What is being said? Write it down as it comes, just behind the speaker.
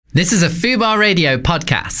This is a Fubar Radio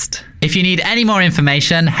podcast. If you need any more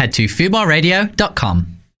information, head to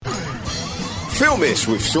fubarradio.com. Filmish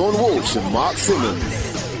with Sean Walsh and Mark Simmons.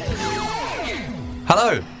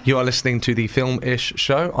 Hello, you are listening to the Film-ish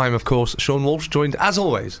show. I'm, of course, Sean Walsh, joined, as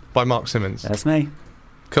always, by Mark Simmons. That's me.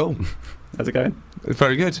 Cool. How's it going?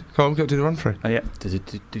 Very good. Come on, we'll do the run through. Oh, yeah.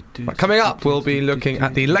 Right, coming up, we'll be looking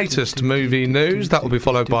at the latest movie news. That will be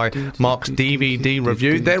followed by Mark's DVD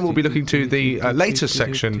review. Then we'll be looking to the latest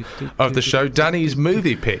section of the show, Danny's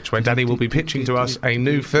movie pitch, where Danny will be pitching to us a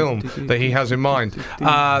new film that he has in mind.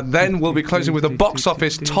 Then we'll be closing with a box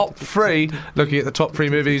office top 3, looking at the top 3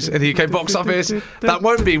 movies in the UK box office. That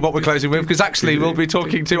won't be what we're closing with, because actually we'll be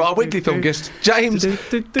talking to our weekly film guest, James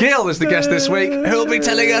Gill is the guest this week, who will be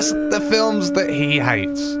telling us the films that he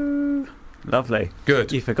hates. Lovely.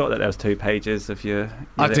 Good. You forgot that there was 2 pages of your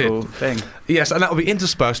I little did. thing. Yes, and that will be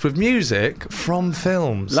interspersed with music from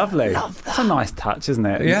films. Lovely. That's a nice touch, isn't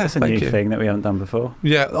it? Yeah, It's a thank new you. thing that we haven't done before.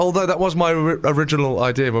 Yeah, although that was my original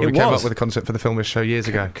idea when we It came was. up with the concept for the Filmish show years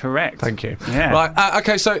ago. Correct. Thank you. Yeah. Right.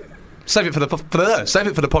 Okay. So save it for the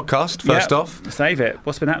podcast first Yep. off. Save it.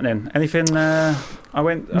 What's been happening? Anything? I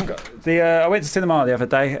went to cinema the other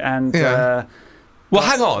day and... Yeah. Well,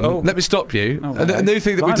 hang on. Oh. Let me stop you. Oh, A new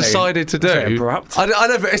thing that we blimey. decided to do. That's a bit abrupt. I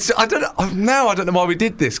know, but I don't know why we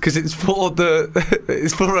did this, because it's for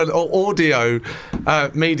an audio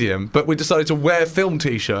medium. But we decided to wear film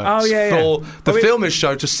T-shirts Oh, yeah, yeah. for the Well, Filmish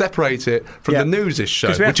show to separate it from Yeah. the Newsish show,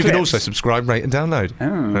 'Cause we have which you can clips. also subscribe, rate, and download.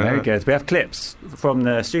 Oh, very good. We have clips from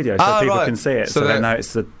the studio so people right. can see it, So so they there- know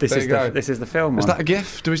there you go. this is the film Is one. that a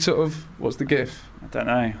GIF? Do we sort of? What's the GIF? I don't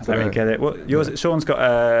know. I don't Dunno. really get it. What yours? Sean's got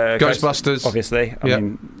Ghostbusters. Obviously, I Yeah.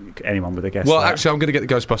 mean, anyone would have guessed. Well, that. actually, I'm going to get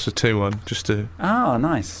the Ghostbusters 2 one just to. Oh,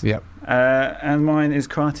 nice. Yeah. And mine is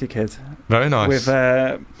Karate Kid Very nice. with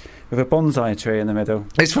a bonsai tree in the middle.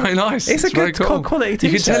 It's very nice. It's a very good cool. quality You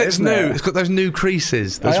T-shirt. can tell it's isn't new. it? It's got those new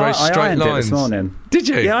creases, those I very straight ironed lines. it this morning. Did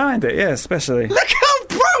you? Yeah, I ironed it. Yeah, especially. Look how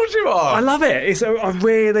proud you are. I love it. I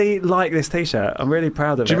really like this T-shirt. I'm really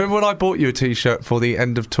proud of it. Do you remember when I bought you a T-shirt for the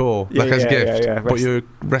end of tour, Yeah, like as a yeah, gift? yeah. Bought you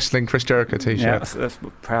a wrestling Chris Jericho T-shirt. Yeah, that's a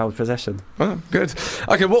proud possession. Oh, good.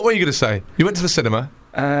 Okay, what were you going to say? You went to the cinema.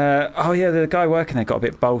 Oh yeah, the guy working there got a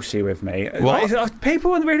bit bolshy with me. What?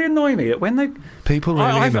 People really annoy me when they. People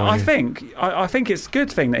really annoy I you. think it's a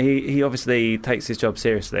good thing that he obviously takes his job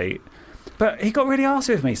seriously, but he got really arsy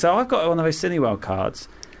with me. So I've got one of those Cineworld cards.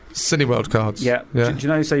 Cineworld cards. Yeah. Do you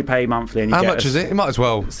know? So you pay monthly and you How get much is it? You might as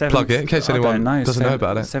well plug it in case anyone doesn't know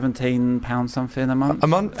about it. £17 something a month. A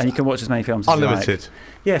month? And you can watch as many films as you like. Unlimited.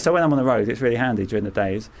 Yeah. So when I'm on the road, it's really handy during the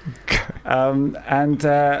days.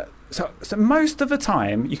 So most of the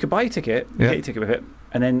time, you could buy a ticket, you get your ticket with it,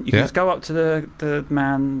 and then you can just go up to the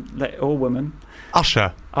man or woman,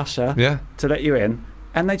 Usher. Yeah. to let you in,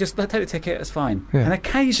 and they take the ticket, it's fine. Yeah. And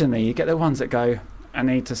occasionally you get the ones that go, I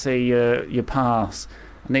need to see your pass,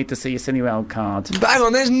 I need to see your Cineworld card. But hang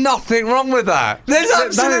on, there's nothing wrong with that. There's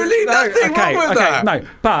absolutely nothing wrong with that. No,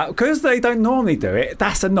 but because they don't normally do it,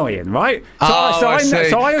 that's annoying, right? I see.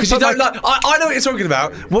 Because you don't like. like. I know what you're talking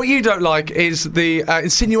about. What you don't like is the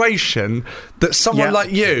insinuation that someone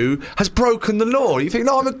like you has broken the law. You think,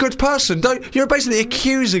 no, I'm a good person. You're basically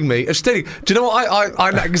accusing me of stealing. Do you know what?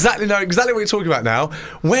 I know exactly what you're talking about now.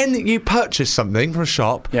 When you purchase something from a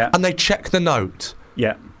shop and they check the note.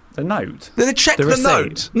 Yeah. The note? They check the receipt?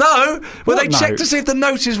 note. No, well, they check note? to see if the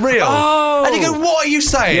note is real. Oh! And you go, what are you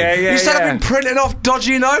saying? Yeah, you said I've been printing off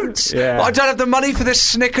dodgy notes? Yeah. I don't have the money for this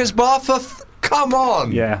Snickers bar for... Come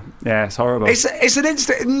on. Yeah, it's horrible. It's an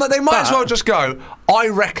instant... They might as well just go, I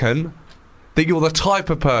reckon that you're the type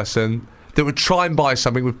of person that would try and buy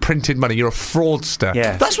something with printed money. You're a fraudster.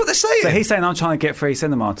 Yeah. That's what they're saying. So he's saying I'm trying to get free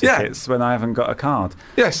cinema tickets when I haven't got a card.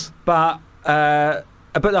 Yes. But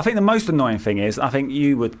I think the most annoying thing is, I think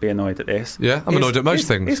you would be annoyed at this. Yeah, I'm annoyed at most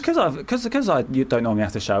things. It's because you don't normally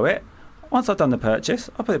have to show it. Once I've done the purchase,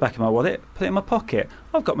 I put it back in my wallet, put it in my pocket.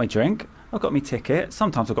 I've got my drink, I've got my ticket.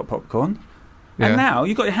 Sometimes I've got popcorn. Yeah. And now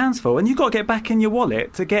you've got your hands full, and you've got to get back in your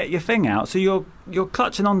wallet to get your thing out. So you're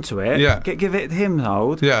clutching onto it. Yeah. Give it him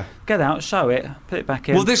hold. Yeah. Get out, show it, put it back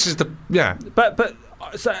in. Well, this is the... Yeah. But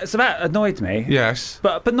so that annoyed me. Yes.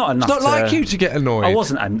 But not enough. It's not like you to get annoyed. I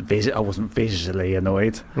wasn't visually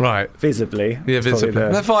annoyed. Right. Visibly. Yeah, visibly.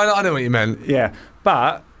 They're fine. I know what you meant. Yeah,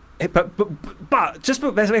 but we've got this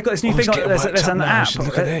new thing. There's an app.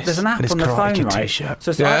 There's an app on the phone, right?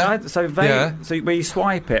 So where you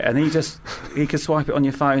swipe it, and he can swipe it on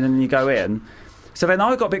your phone, and then you go in. So then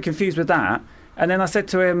I got a bit confused with that. And then I said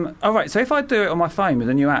to him, all right, so if I do it on my phone with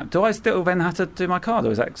a new app, do I still then have to do my card,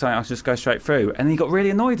 or is that something I just go straight through? And he got really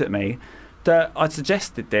annoyed at me that I'd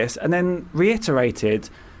suggested this, and then reiterated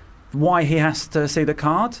why he has to see the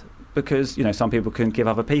card. Because, some people can give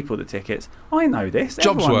other people the tickets. I know this.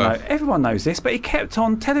 Everyone knows this, but he kept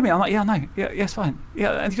on telling me. I'm like, yeah, I know. Yeah, it's fine.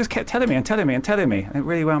 Yeah, and he just kept telling me. And it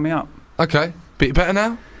really wound me up. Okay. But you better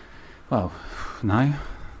now? Well, no.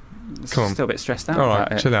 Come on. Still a bit stressed out. All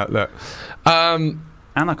right, chill out. Look. And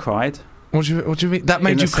I cried. What do you mean? That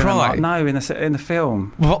made you cry? No, in the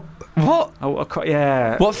film. What? I cried,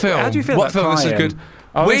 yeah. What film? How do you feel what about film? crying? This is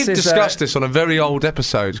good. We've discussed this on a very old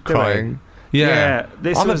episode, crying. Yeah.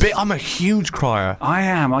 I'm a huge crier. I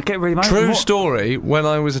am. I get really emotional. True story. When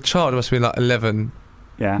I was a child, I must have been like 11.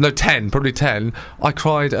 Yeah. No, 10. Probably 10. I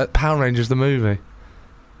cried at Power Rangers the movie.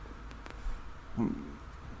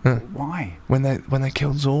 Why? When they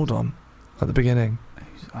killed Zordon at the beginning.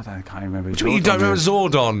 I can't remember. What do you mean you don't remember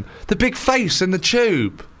Zordon? The big face in the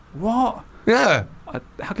tube. What? Yeah.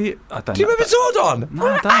 How can you? I don't know. Do you remember Zordon? No,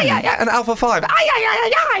 I don't. And Alpha 5.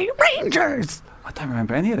 Rangers. I don't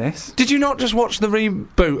remember any of this. Did you not just watch the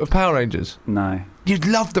reboot of Power Rangers? No. You'd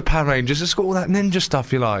love the Power Rangers. It's got all that ninja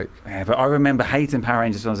stuff you like. Yeah, but I remember hating Power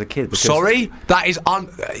Rangers when I was a kid. Sorry? That is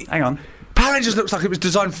Hang on. Power Rangers looks like it was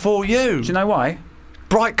designed for you. Do you know why?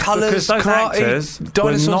 Bright colours, because those karate, actors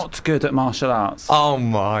dinosaurs. were not good at martial arts. Oh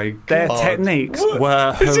my God. Their techniques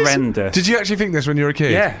were horrendous. Did you actually think this when you were a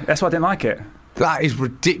kid? Yeah, that's why I didn't like it. That is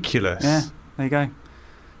ridiculous. Yeah, there you go.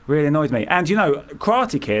 Really annoyed me. And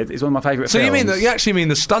Karate Kid is one of my favourite films. So you actually mean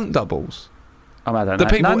the stunt doubles? Oh, I don't know. The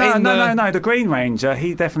people no. The Green Ranger,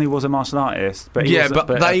 he definitely was a martial artist. But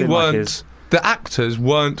they weren't. The actors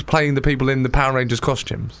weren't playing the people in the Power Rangers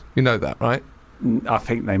costumes. You know that, right? I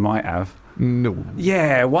think they might have. No.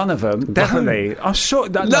 Yeah, one of them, definitely. I'm sure.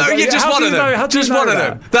 Just one of them. Just one of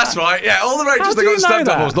them. That's right. Yeah, all the Rangers they got stunt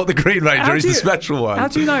doubles, not the Green Ranger. He's the special one. How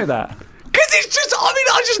do you know that? Because it's just,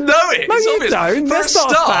 I just know it. No, it's you obvious. don't. That's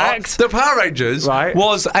not a fact. The Power Rangers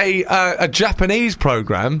was a Japanese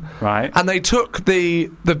program, right? And they took the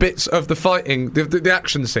bits of the fighting, the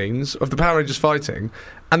action scenes of the Power Rangers fighting,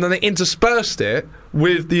 and then they interspersed it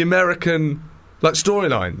with the American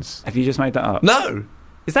storylines. Have you just made that up? No.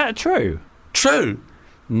 Is that true? True.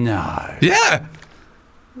 No. Yeah.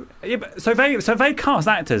 Yeah, but so they cast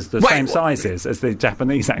actors the same sizes as the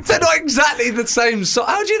Japanese actors. They're not exactly the same size.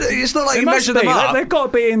 How do you? It's not like you measure them up. They've got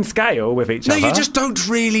to be in scale with each other. No, you just don't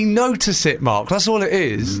really notice it, Mark. That's all it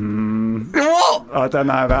is. What? I don't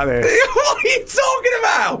know about this. What are you talking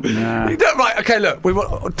about? Nah. You don't, right? Okay, look.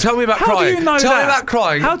 Tell me about crying. How do you know that? Tell me about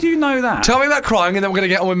crying. How do you know that? Tell me about crying, and then we're going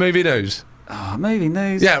to get on with movie news. Oh, movie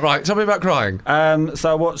news. Yeah, right. Tell me about crying.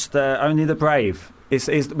 So I watched Only the Brave. We're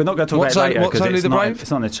not going to talk about it later because it's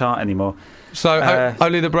not on the chart anymore. So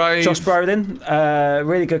Only the Brave. Josh Brolin,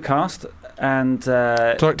 really good cast, and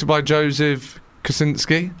directed by Joseph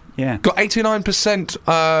Kosinski. Yeah, got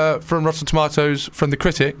 89% from Rotten Tomatoes from the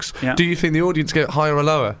critics. Yeah. Do you think the audience get higher or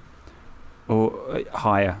lower? Or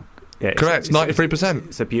higher. Yeah, correct, 93%.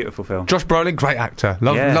 It's a beautiful film. Josh Brolin, great actor.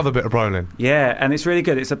 Love a bit of Brolin. Yeah, and it's really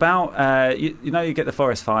good. It's about you get the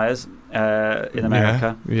forest fires in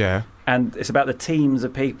America. Yeah. And it's about the teams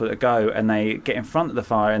of people that go and they get in front of the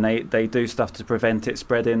fire and they do stuff to prevent it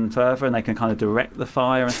spreading further, and they can kind of direct the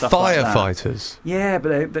fire and stuff like that. Firefighters. Yeah,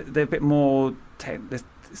 but they're a bit more.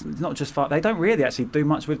 It's not just fire. They don't really actually do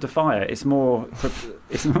much with the fire. It's more.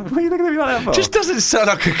 What are you looking at me like that for? Just doesn't sound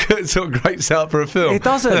like a good sort of great setup for a film. It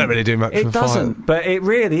doesn't. They don't really do much. It doesn't. But it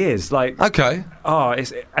really is okay.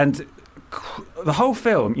 And the whole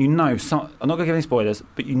film, I'm not going to give any spoilers,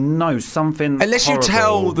 but something. Unless horrible. you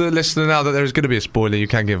tell the listener now that there is going to be a spoiler, you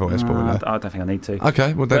can give away a spoiler. I don't think I need to.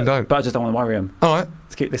 Okay, well then don't. But I just don't want to worry them. All right,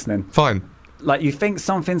 let's keep listening. Fine. You think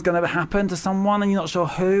something's going to happen to someone and you're not sure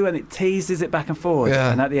who, and it teases it back and forth.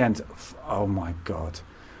 Yeah. And at the end, oh my God.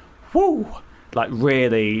 Woo!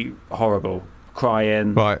 Really horrible.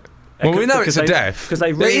 Crying. Right. Well, we know it's a death. Because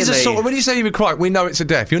they really... It is a sort of, when you say you would cry, we know it's a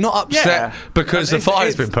death. You're not upset because the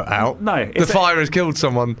fire's been put out. No. The fire has killed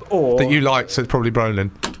someone that you like, so it's probably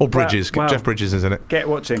Brolin. Or Bridges. Jeff Bridges is in it. Get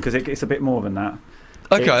watching, because it's a bit more than that.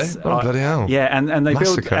 Okay. Bloody hell. Yeah, and they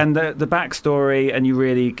Massacre. build and the backstory, and you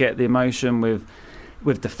really get the emotion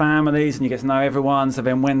with the families, and you get to know everyone. So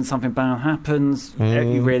then, when something bad happens,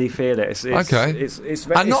 you really feel it. It's okay. It's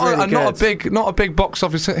and not really good. not a big box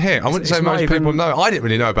office hit. I wouldn't say most people know. I didn't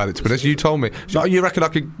really know about it, to be honest. You told me. So you reckon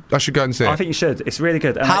I should go and see it? I think you should. It's really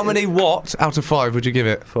good. And how many what out of 5 would you give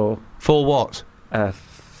it? 4. 4 what?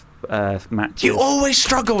 Matches. You always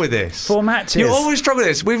struggle with this. 4 matches. You always struggle with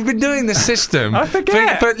this. We've been doing this system I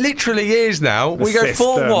forget. for literally years now. We go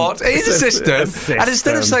 4 what? It is a system. And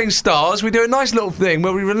instead of saying stars, we do a nice little thing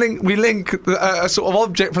where we link a sort of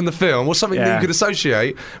object from the film or something that you could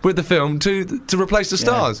associate with the film to replace the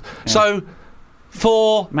stars. Yeah. So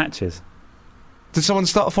 4 matches. Did someone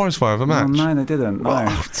start a forest fire of a match? Oh, no, they didn't. No.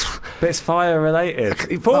 But it's fire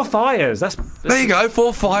related. 4 fires. That's there you go.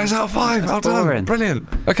 4 fires out of 5. That's boring. Brilliant.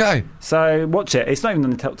 Okay. So watch it. It's not even in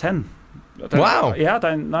the top 10. Wow. Yeah, I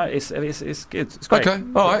don't know. It's good. It's great. Okay.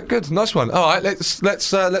 All right. Good. Nice one. All right.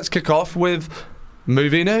 Let's kick off with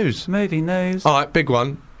movie news. Movie news. All right. Big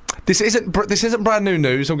one. This isn't brand new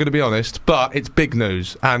news. I'm going to be honest, but it's big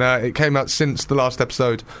news, and it came out since the last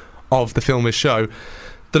episode of the Filmish show.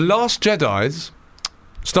 The Last Jedi's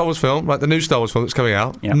Star Wars film, right? The new Star Wars film that's coming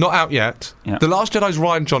out, not out yet. Yep. The Last Jedi's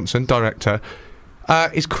Rian Johnson, director,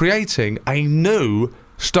 is creating a new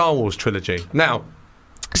Star Wars trilogy. Now,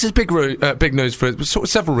 this is big news for sort of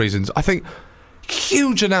several reasons. I think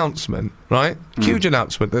huge announcement, right? Huge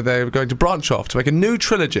announcement that they're going to branch off to make a new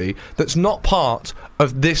trilogy that's not part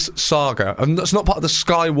of this saga, and that's not part of the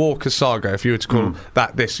Skywalker saga, if you were to call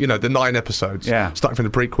that this, the 9 episodes, starting from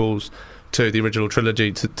the prequels to the original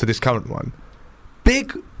trilogy to this current one.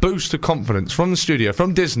 Big boost of confidence from the studio,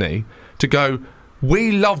 from Disney, to go,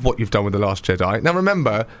 we love what you've done with The Last Jedi. Now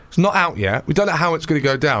remember, it's not out yet. We don't know how it's going to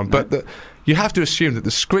go down, but you have to assume that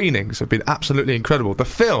the screenings have been absolutely incredible. The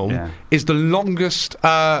film is the longest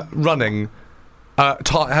running,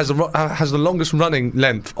 has the longest running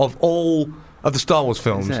length of all of the Star Wars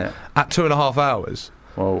films at 2.5 hours.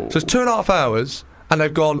 Whoa. So it's 2.5 hours, and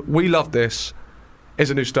they've gone, we love this,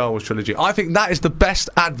 is a new Star Wars trilogy. I think that is the best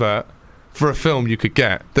advert for a film you could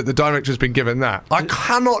get, that the director's been given that. I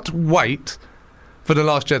cannot wait for The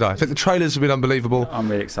Last Jedi. I think the trailers have been unbelievable. I'm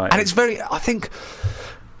really excited. And I think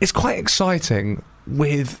it's quite exciting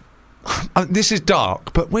with, this is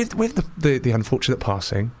dark, but with the unfortunate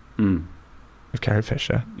passing of Carrie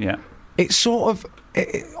Fisher. Yeah. It's sort of,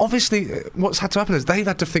 obviously, what's had to happen is they've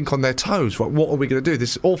had to think on their toes, right, what are we going to do?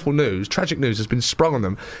 This awful news, tragic news has been sprung on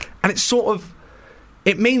them. And it's sort of,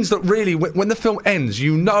 it means that really, when the film ends,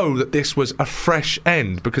 you know that this was a fresh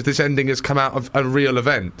end, because this ending has come out of a real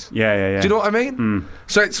event. Yeah. Do you know what I mean?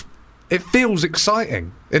 So it feels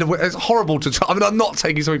exciting. It's horrible to... I'm not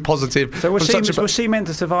taking something positive. So was she meant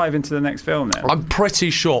to survive into the next film then? I'm pretty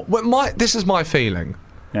sure. Well, this is my feeling.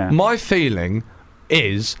 Yeah. My feeling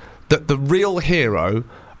is that the real hero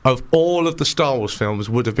of all of the Star Wars films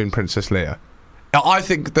would have been Princess Leia. I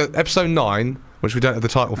think that Episode 9... which we don't have the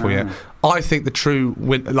title for yet, I think the true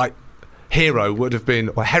hero would have been,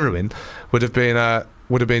 or heroine would have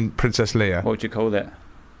been Princess Leia. What would you call it?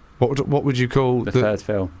 What would you call the third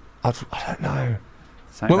film? I don't know.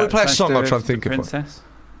 When we play a song, I'll try and think of Princess.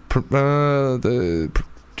 Well,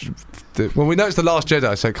 we know it's The Last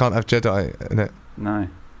Jedi, so it can't have Jedi in it. No.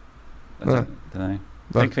 I don't know.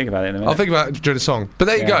 Think about it in a minute. I'll think about it during the song. But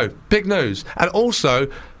there you go. Big news. And also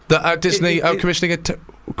that Disney are commissioning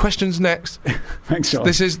questions next. Thanks, John.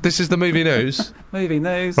 This is the movie news. Movie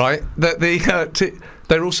news. Right.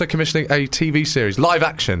 They're also commissioning a TV series, live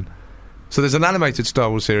action. So there's an animated Star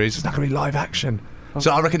Wars series. It's not going to be live action.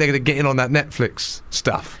 So I reckon they're going to get in on that Netflix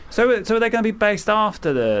stuff. So are they going to be based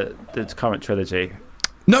after the current trilogy?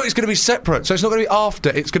 No, it's going to be separate. So it's not going to be after.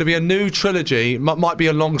 It's going to be a new trilogy. Might be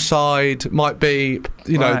alongside. Might be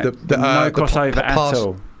no crossover at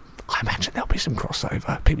all. I imagine there'll be some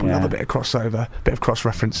crossover. People love a bit of crossover, a bit of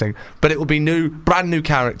cross-referencing. But it will be brand new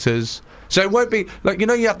characters. So it won't be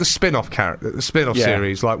you have the spin-off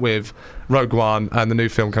series, like with Rogue One and the new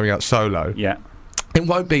film coming out, Solo. Yeah. It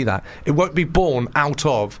won't be that. It won't be born out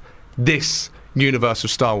of this universe of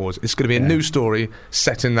Star Wars. It's going to be a new story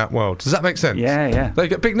set in that world. Does that make sense? Yeah. They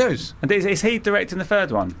get big news. And is he directing the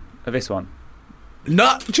third one of this one?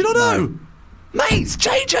 No, do you not know? Mate,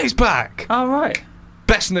 JJ's back. Oh, right.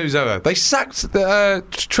 Best news ever. They sacked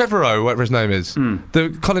Trevorrow, whatever his name is.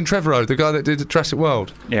 The Colin Trevorrow, the guy that did Jurassic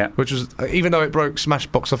World. Yeah. Which was, even though it broke smash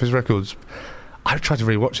box office records, I tried to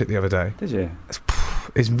rewatch it the other day. Did you?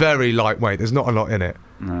 It's very lightweight. There's not a lot in it.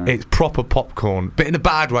 No. It's proper popcorn. But in a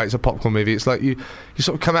bad way, it's a popcorn movie. It's like you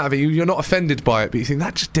sort of come out of it, you're not offended by it, but you think,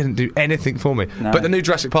 that just didn't do anything for me. No. But the new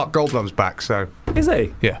Jurassic Park, Goldblum's back, so... Is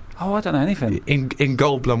he? Yeah. Oh, I don't know anything. In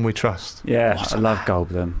Goldblum we trust. Yeah, I love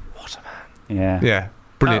Goldblum. What a man. Yeah. Yeah.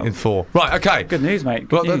 Brilliant in 4. Right, okay. Good news, mate.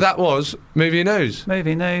 Good news. That was Movie News.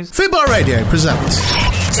 Movie News. Fubar Radio presents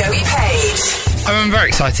Joey Page. I'm very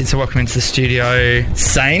excited to welcome into the studio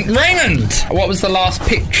Saint Raymond. What was the last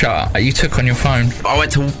picture you took on your phone? I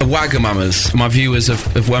went to Wagamama's. My view was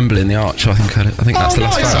of Wembley in the Arch. I think that's the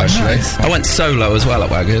last photo, actually. Nice. I went solo as well at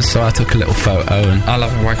Waggers, so I took a little photo. And I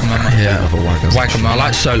love a Wagamama. Yeah, I love a Wagamama. I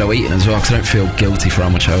like solo eating as well, because I don't feel guilty for how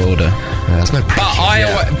much I order. There's no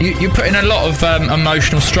pressure. But you put in a lot of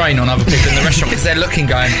emotional strain on other people in the restaurant, because they're looking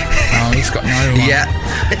going, oh, he's got no one. Yeah.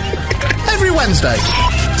 every Wednesday.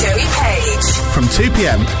 Joey Page. From 2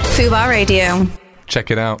 p.m. Fubar Radio. Check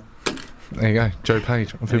it out. There you go, Joe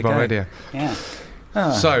Page on Food Bar Radio. Yeah.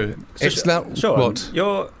 So it's now what?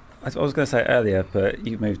 I was going to say it earlier, but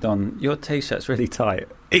you moved on. Your T-shirt's really tight.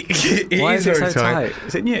 Why is it so tight?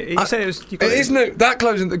 Is it new? You said it was. It is new. That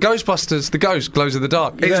glows in the Ghostbusters. The ghost glows in the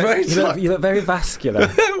dark. It's very tight. You look very vascular.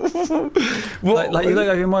 What? Like you look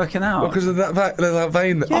like you've been working out. Because of that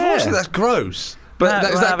vein. Yeah. Obviously, that's gross. But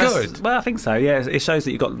is that good? Well, I think so. Yeah, it shows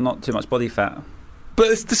that you've got not too much body fat. But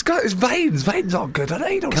it's veins. Veins aren't good. Can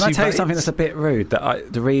I tell you something that's a bit rude?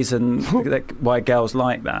 The reason why girls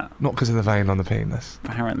like that. Not because of the vein on the penis.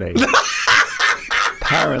 Apparently.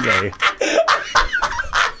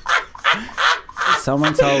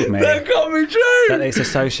 Someone told me that can't be true. That it's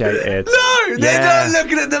associated. No, they're not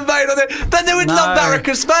looking at the vein on it. Then they would love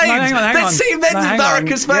varicose veins. Hang on. See men with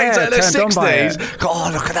varicose veins in their 60s.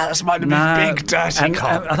 Oh, look at that. That's might have big, dirty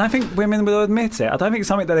cock. I don't think women will admit it. I don't think it's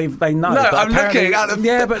something that they know. No, I'm looking at them.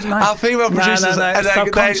 Yeah, but our female producers,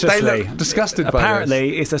 subconsciously. they look disgusted by this.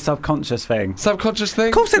 Apparently, it's a subconscious thing. Subconscious thing?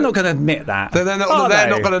 Of course they're not going to admit that. They're not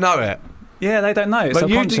going to know it. Yeah, they don't know. It's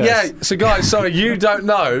subconscious. So guys, sorry, you don't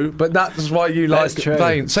know, but that's why you like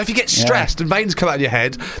veins. So if you get stressed and veins come out of your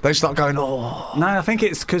head, they start going, oh. No, I think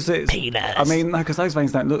it's because it's... Penis. I mean, no, because those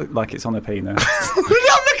veins don't look like it's on a penis. I'm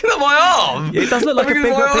looking at my arm. It does look like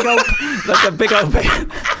a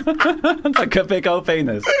big old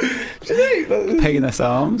penis. Penis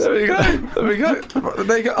arms. There we go.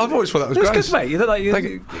 I've always thought that was great. That's good, mate. You look like you're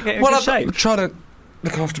getting in good shape. I'm trying to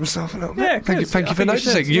look after myself a little bit. Yeah, thank you for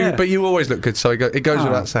noticing. But you always look good, so it goes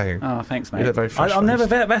without saying. Oh, thanks, mate. You look very fresh. I'm never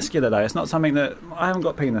vascular, though. It's not something that... I haven't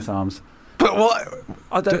got penis arms. But what?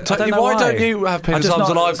 I don't know why don't you have penis arms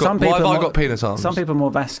and I've got... Why have I got penis arms? Some people are more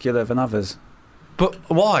vascular than others. But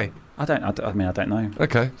why? I don't know.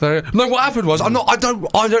 Okay. No, what happened was I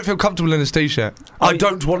don't feel comfortable in this T-shirt. I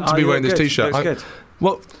don't want to be wearing this T-shirt. It's good.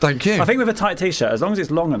 Well, thank you. I think with a tight T-shirt, as long as it's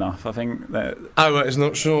long enough, I think that... Oh, well, it's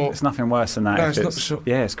not short. It's nothing worse than that. No, it's not short.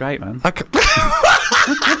 Yeah, it's great, man. Okay.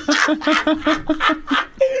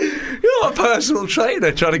 You're a personal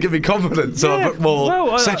trainer trying to give me confidence on a bit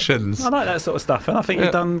more sessions. I like that sort of stuff, and I think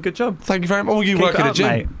you've done a good job. Thank you very much. You work in a gym.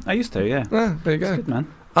 Mate. I used to, yeah. There you go. It's good,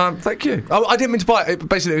 man. Thank you. I didn't mean to buy it.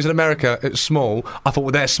 Basically, it was in America. It's small. I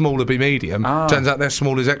thought, their small would be medium. Turns out their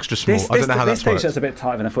small is extra small. I don't know how that's works. This T-shirt's a bit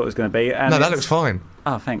tighter than I thought it was going to be. No, that looks fine.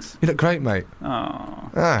 Oh, thanks. You look great, mate. Oh.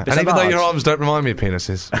 And even though your arms don't remind me of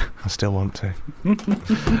penises, I still want to.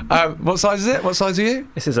 What size is it? What size are you?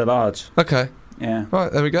 This is a large. Okay. Yeah. Right,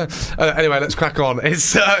 there we go. Anyway, let's crack on.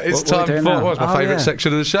 It's time for what's my favourite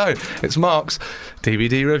section of the show. It's Mark's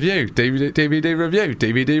DVD review. DVD review.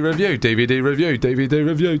 DVD review. DVD review. DVD review. DVD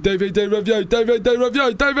review. DVD review. DVD review. DVD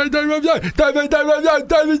review. DVD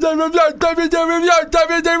review. DVD review.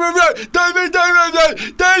 DVD review. DVD review. DVD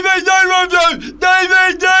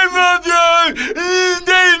review. DVD review.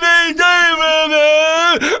 DVD review.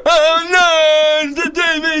 Oh no, it's the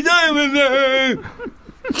DVD review.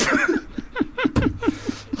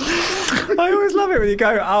 I always love it when you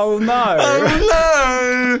go, oh no.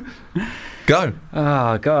 Oh no. Go.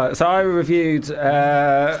 Oh, God. So I reviewed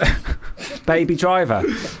Baby Driver.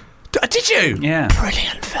 Did you? Yeah.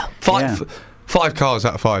 Brilliant film. 5 cars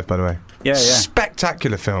out of 5, by the way. Yeah.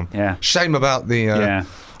 Spectacular film. Yeah. Shame about the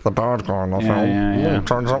bad guy in the film. Yeah.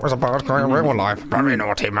 Turns out was a bad guy in real life. Very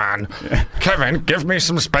naughty man. Kevin, give me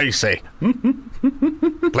some Spacey.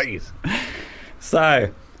 Please.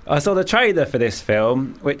 So, I saw the trailer for this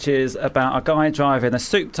film, which is about a guy driving a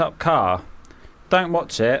souped-up car. Don't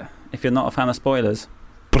watch it if you're not a fan of spoilers.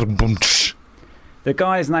 The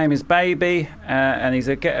guy's name is Baby, and he's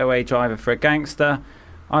a getaway driver for a gangster.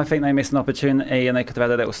 I think they missed an opportunity, and they could have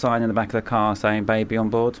had a little sign in the back of the car saying "Baby on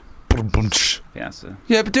board." Yeah,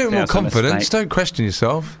 but do it with more confidence. Don't question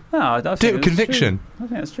yourself. No, do it with conviction. I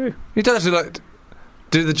think that's true. You don't have to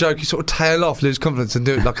do the joke. You sort of tail off, lose confidence, and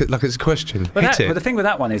do it like it's a question. But the thing with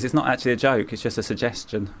that one is, it's not actually a joke. It's just a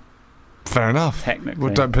suggestion. Fair enough. Technically.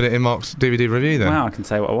 Well, don't put it in Mark's DVD review then. Well, I can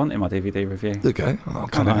say what I want in my DVD review. Okay, I'll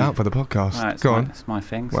cut it out for the podcast. Right, Go on. It's my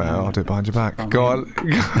thing. Well, I'll do it behind your back. Go on.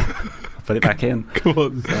 Put it back in. Go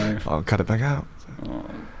on. So. I'll cut it back out.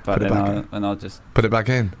 But then I'll just put it back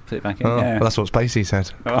in. Put it back in. Oh, yeah. Well, that's what Spacey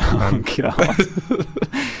said. Oh God.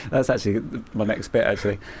 That's actually my next bit.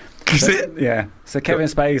 Actually. Is it? Yeah. So Kevin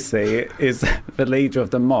Spacey is the leader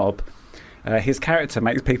of the mob. His character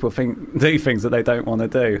makes people do things that they don't want to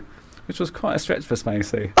do, which was quite a stretch for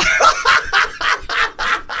Spacey.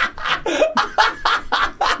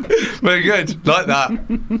 Very good. Like that.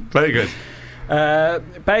 Very good.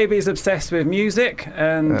 Baby's obsessed with music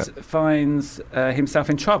and finds himself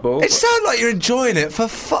in trouble. It sounds like you're enjoying it for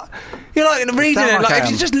fun. You're like reading it. Like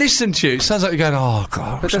if you just listen to you, it sounds like you're going, "Oh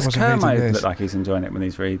God." But does Kermode look like he's enjoing it when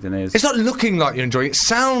he's reading his? It's not looking like you're enjoying it. It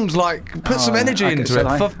sounds like put some energy into it.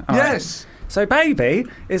 Yes. Right. So Baby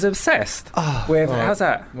is obsessed with. How's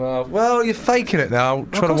that? Well, you're faking it now.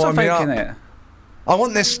 Trying to wind me up. It. I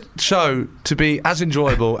want this show to be as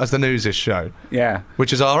enjoyable as the Newsish show. Yeah.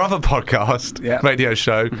 Which is our other podcast, radio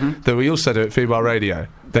show, that we also do at Fubar Radio.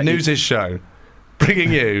 The Newsish show.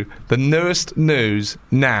 Bringing you the newest news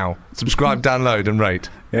now. Subscribe, download and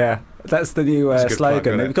rate. Yeah. That's the new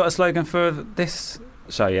slogan. Have you got a slogan for this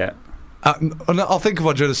show yet? I'll think of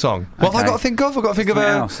one during the song. Okay. What have I got to think of? I've got to think of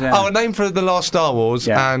a name for the last Star Wars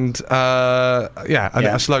and a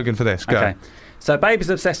slogan for this. Go. Okay. So Baby's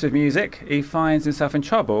obsessed with music. He finds himself in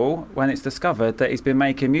trouble when it's discovered that he's been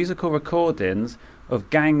making musical recordings of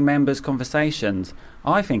gang members' conversations.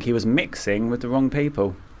 I think he was mixing with the wrong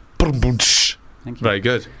people. Thank you. Very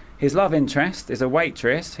good. His love interest is a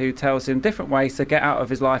waitress who tells him different ways to get out of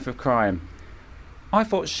his life of crime. I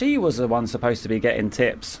thought she was the one supposed to be getting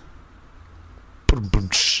tips.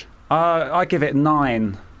 I give it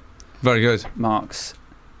 9. Very good. Marks.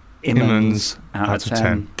 Immons out of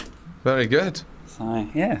 10. Very good. So,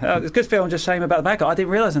 yeah, it's a good film, just shame about the bad guy. I didn't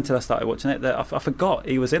realise until I started watching it that I forgot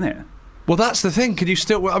he was in it. Well, that's the thing. Can you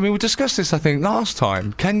still... I mean, we discussed this, I think, last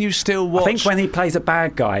time. Can you still watch... I think when he plays a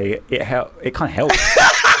bad guy, it kind of helps.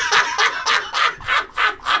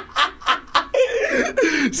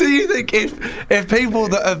 So you think if people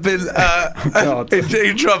that have been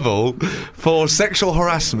in trouble for sexual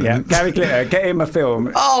harassment... Yeah, Gary Glitter, get him a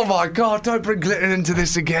film. Oh, my God, don't bring Glitter into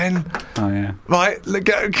this again. Oh, yeah. Right?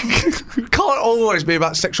 Can't always be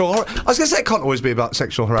about sexual... I was going to say it can't always be about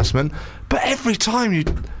sexual harassment, but every time you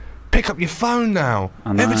pick up your phone now,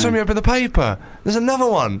 every time you open the paper, there's another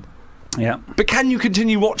one. Yeah. But can you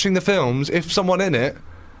continue watching the films if someone in it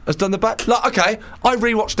has done the bad... Like, okay, I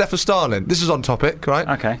rewatched Death of Stalin. This is on topic, right?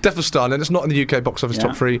 Okay. Death of Stalin. It's not in the UK box office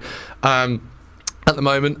top 3 at the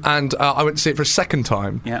moment, and I went to see it for a second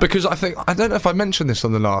time because I don't know if I mentioned this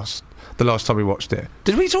on the last time we watched it.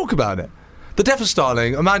 Did we talk about it? The Death of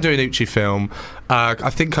Stalin, a Mando Iannucci film, I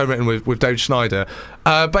think co-written with David Schneider.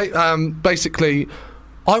 Basically,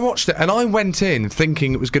 I watched it and I went in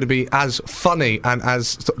thinking it was going to be as funny and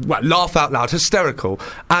as laugh out loud, hysterical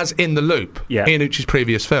as In the Loop, Iannucci's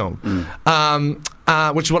previous film,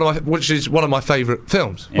 which is one of my favourite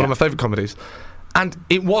films, one of my favourite comedies, and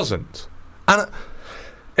it wasn't, and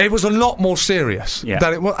it was a lot more serious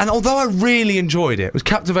than it was. And although I really enjoyed it, was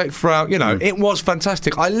captivated throughout. It was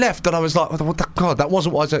fantastic. I left and I was like, "What the God? That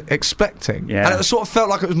wasn't what I was expecting," and it sort of felt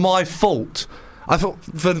like it was my fault. I thought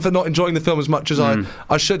for not enjoying the film as much as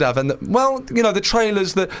I should have, and the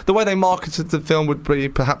trailers, the way they marketed the film would be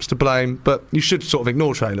perhaps to blame, but you should sort of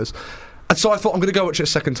ignore trailers. And so I thought I'm going to go watch it a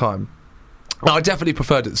second time. Now, I definitely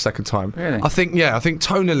preferred it the second time. Really? I think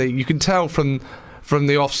tonally you can tell from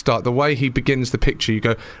the off start, the way he begins the picture, you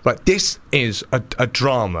go, right, this is a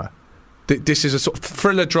drama. This is a sort of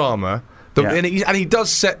thriller drama. And he does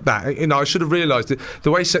set that. I should have realised it.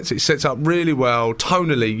 The way he sets up really well.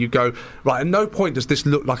 Tonally, you go, right, at no point does this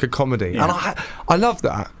look like a comedy. And I love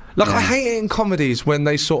that. Like, I hate it in comedies when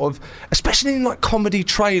they sort of, especially in, like, comedy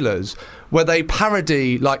trailers, where they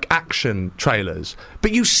parody, like, action trailers.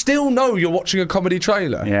 But you still know you're watching a comedy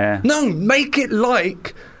trailer. Yeah. No, make it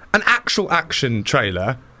like an actual action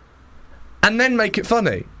trailer, and then make it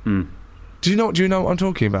funny. Do you know what I'm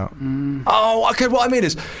talking about? Oh, okay. What I mean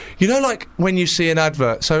is, like when you see an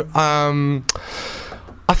advert. So, I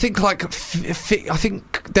think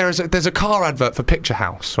there's a car advert for Picture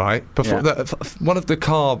House, right? Before one of the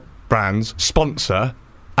car brands sponsor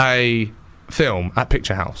a film at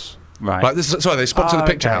Picture House. Right. Like they sponsor the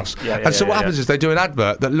Picture House. And so what happens is they do an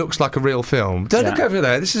advert that looks like a real film. Don't look over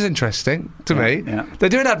there. This is interesting to me. Yeah. They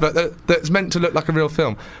do an advert that's meant to look like a real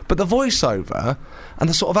film. But the voiceover and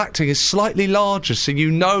the sort of acting is slightly larger, so you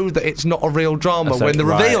know that it's not a real drama when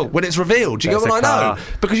it's revealed. Do you get what I know?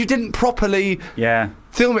 Because you didn't properly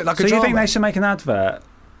film it like a drama. So you think they should make an advert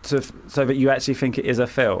so that you actually think it is a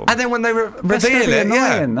film? And then when they reveal it,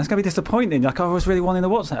 that's going to be disappointing. Like, I was really wanting to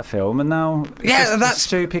watch that film, and now it's that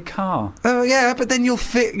stupid car. Oh yeah, but then you'll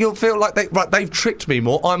feel like they've tricked me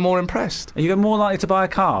more. I'm more impressed. Are you more likely to buy a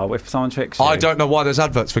car if someone tricks you? I don't know why there's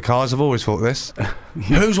adverts for cars. I've always thought this.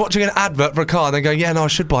 Who's watching an advert for a car and they go, yeah, no, I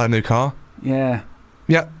should buy a new car. Yeah,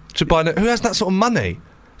 should buy who has that sort of money?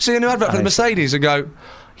 See a new advert for the Mercedes and go,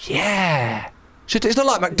 yeah. It's not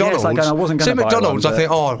like McDonald's. Yeah, it's like I wasn't going to buy McDonald's, one, I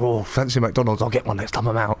think, fancy McDonald's, I'll get one next time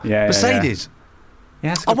I'm out. Yeah, Mercedes.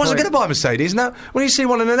 Yeah, I wasn't going to buy a Mercedes. Now, when you see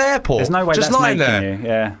one in an airport, there's no way just that's lying there. You.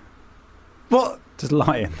 Yeah. What? Just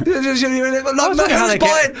lying. Who's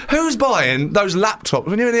buying those laptops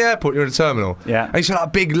when you're in the airport? You're in a terminal. Yeah. And you see like a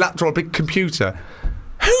big laptop, a big computer.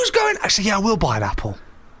 Who's going? Actually, yeah, I will buy an Apple.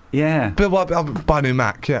 Yeah. But I'll buy a new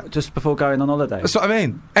Mac. Yeah. Just before going on holiday. That's what I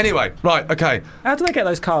mean. Anyway, right. Okay. How do they get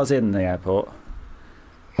those cars in the airport?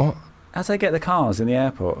 What? How do they get the cars in the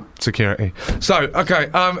airport? Security. So,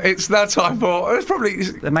 okay, it's that time for... It's probably...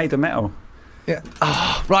 They're made of metal. Yeah.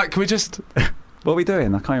 Oh, right, can we just... What are we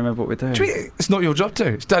doing? I can't remember what we're doing. It's not your job to.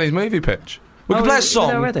 It's Danny's movie pitch. We can play a song.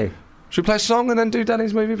 Already? Should we play a song and then do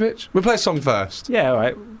Danny's movie pitch? We'll play a song first. Yeah, all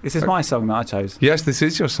right. This is my song that I chose. Yes, this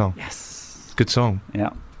is your song. Yes. It's a good song. Yeah.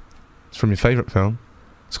 It's from your favourite film.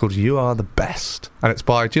 It's called You Are the Best. And it's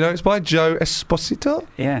by... Do you know it's by Joe Esposito?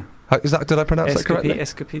 Yeah. Did I pronounce that correctly?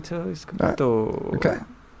 Escopito. Okay.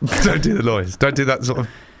 Don't do the noise. Don't do that sort of...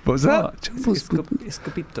 What was that?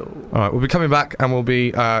 Escopito. All right, we'll be coming back and we'll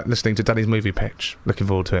be listening to Danny's movie pitch. Looking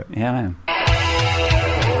forward to it. Yeah, man. Try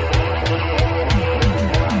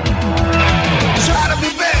to be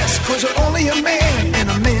best, 'cause you're only a man, and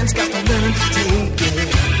a man's got to learn to take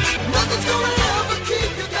it. Nothing's gonna ever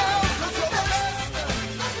keep you down, 'cause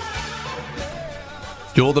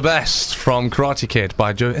you're You're the Best from Karate Kid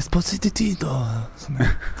by Joe Esposito.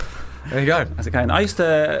 There you go. How's it going? I used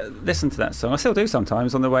to listen to that song. I still do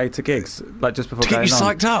sometimes on the way to gigs, like just before to get going you on.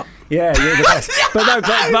 psyched up. Yeah, you're the best. but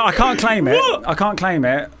I can't claim it. What? I can't claim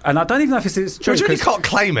it, and I don't even know if this is true. You can't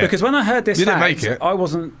claim it because when I heard this, you didn't make it. I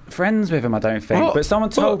wasn't friends with him. I don't think. What? But someone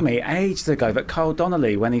told me ages ago that Cole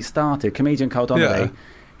Donnelly, when he started, comedian Cole Donnelly.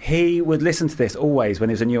 He would listen to this always when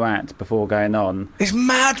there was a new act before going on. It's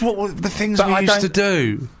mad what the things we used to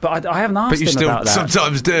do. But I haven't asked him about that. But you still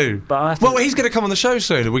sometimes do. But well, he's going to come on the show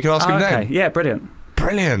soon and we can ask him then. Yeah, brilliant.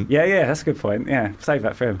 Brilliant. Yeah, that's a good point. Yeah, save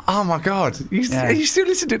that for him. Oh, my God. You still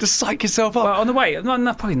listen to it to psych yourself up? Well, on the way,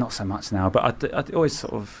 probably not so much now, but I always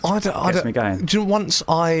sort of gets me going. Do you know, once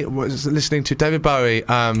I was listening to David Bowie...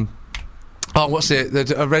 what's it?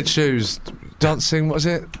 The Red Shoes dancing. What was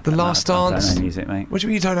it? The Last Dance. I don't know music, mate. What do you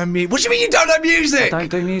mean you don't know music? What do you mean you don't know music? I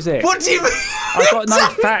don't do music. What do you mean? I've got no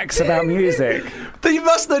facts about music. But you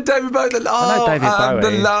must know David Bowie. I know David Bowie.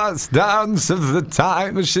 The last dance of the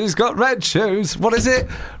time. She's got red shoes. What is it?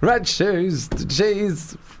 Red shoes.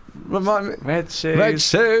 She's. Remind me. Red shoes. Red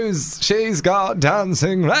shoes. She's got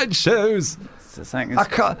dancing red shoes. I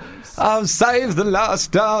can't. Save the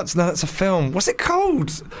Last Dance. No, that's a film. What's it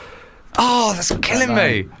called? Oh, that's killing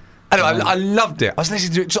me. Anyway, I loved it. I was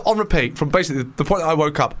listening to it just on repeat from basically the point that I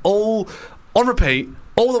woke up, all on repeat,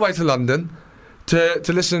 all the way to London to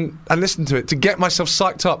listen to it, to get myself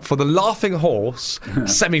psyched up for the Laughing Horse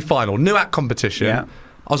semi-final, new act competition. Yeah.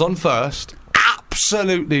 I was on first,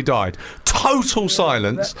 absolutely died. Total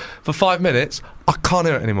silence for 5 minutes. I can't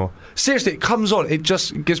hear it anymore. Seriously, it comes on. It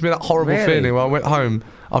just gives me that horrible feeling when I went home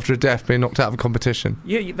after a death, being knocked out of a competition.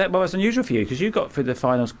 That was unusual for you because you got through the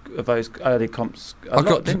finals of those early comps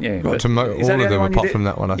didn't you? Got to all of them apart from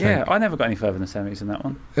that one, I think. Yeah, I never got any further than the semis in that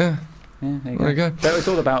one. Yeah. Yeah, there you go. But it's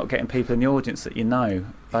all about getting people in the audience that you know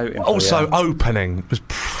voting. Also, opening was.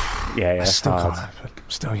 That's still hard.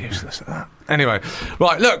 Still useless at that. Anyway,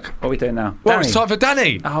 right, look. What are we doing now? Well, it's time for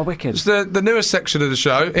Danny. Oh, wicked. It's the newest section of the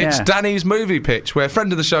show. It's Danny's movie pitch, where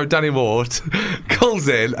friend of the show, Danny Ward, calls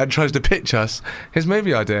in and tries to pitch us his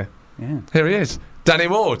movie idea. Yeah. Here he is. Danny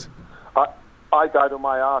Ward. I died on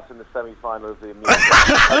my arse in the semi-final of the Amuse.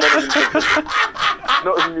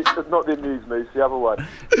 It's not the Amuse Moose, the other one.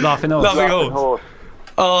 Laughing Horse.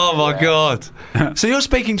 Oh my God! So you're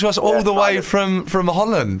speaking to us all the way from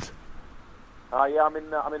Holland? Yeah, I'm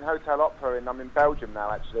in Hotel Opera, and I'm in Belgium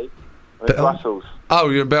now. Actually, I'm in Brussels. Oh,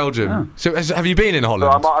 you're in Belgium. Oh. So have you been in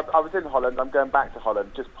Holland? So I was in Holland. I'm going back to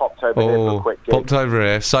Holland. Just popped over here for a quick gig. Popped over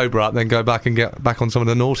here, sober up, then go back and get back on some of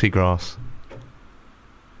the naughty grass.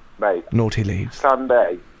 Mate, naughty leaves.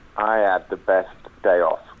 Sunday, I had the best day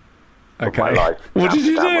off of my life. What did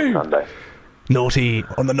you do? Sunday. Naughty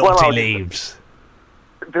on the naughty leaves.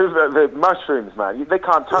 The mushrooms, man. They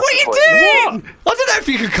can't touch. What are you doing? I don't know if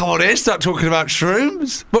you could come on here and start talking about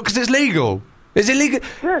shrooms. What? Because it's legal. Is it legal?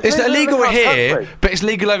 Yeah, it's illegal here, but it's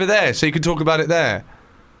legal over there, so you can talk about it there.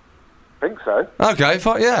 I think so. Okay,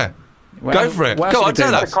 fine. Yeah. Well, go for it. Go on,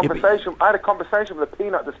 tell us. I had a conversation with a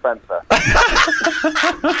peanut dispenser.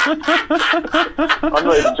 I'm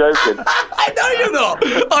not even joking. I know you're not.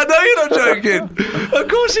 I know you're not joking. Of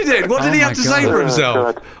course you did. What did he have to say for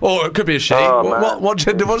himself? Or it could be a she. What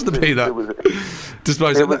gender was the peanut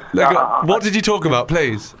dispenser? What did you talk about,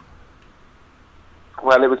 please?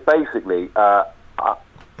 Well, it was basically...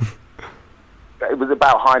 it was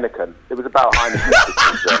about Heineken. It was about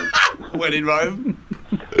Heineken. When in Rome?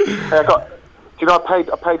 Do you know, I paid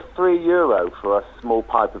 €3 for a small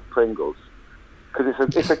pipe of Pringles. Because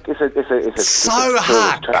it's a so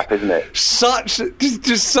hack, trap, isn't it? Such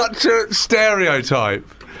a stereotype.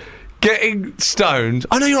 Getting stoned.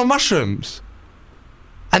 I know you're on mushrooms.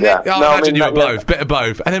 And then, I imagine you were both, bit of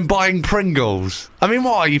both, and then buying Pringles. I mean,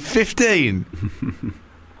 what are you, 15?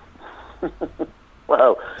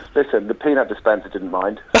 Well, listen, the peanut dispenser didn't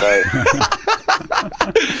mind. So.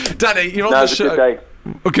 Danny, you're on the show. Good day.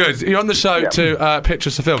 Good. You're on the show to pitch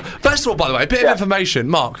us a film. First of all, by the way, a bit of information.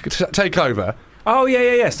 Mark, take over. Oh,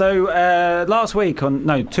 yeah. So,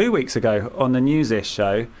 2 weeks ago, on the Newsish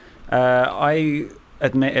show, I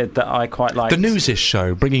admitted that I quite liked... The Newsish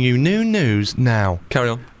show, bringing you new news now. Carry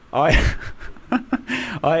on. I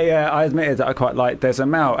admitted that I quite liked Des and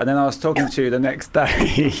Mel, and then I was talking to you the next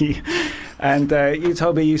day, and you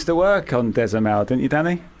told me you used to work on Des and Mel, didn't you,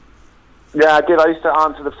 Danny? Yeah, I did. I used to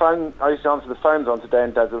answer the phone. I used to answer the phones on Today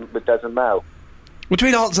and with Des and Mel. What do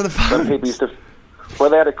you mean answer the phone? When people used to... Well,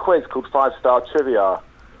 they had a quiz called 5-Star Trivia.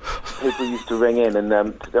 People used to ring in, and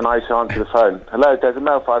I used to answer the phone. Hello, Des and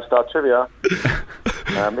Mel, 5-Star Trivia.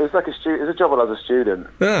 It was like it was a job when I was a student.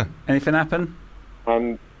 Yeah. Anything happen?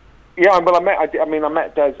 Yeah. Well, I met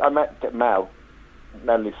Des. I met Mel,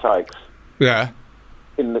 Melanie Sykes. Yeah.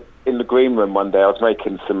 In the green room one day, I was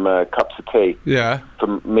making some cups of tea. Yeah. For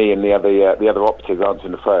me and the other operatives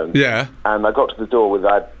answering the phone. Yeah. And I got to the door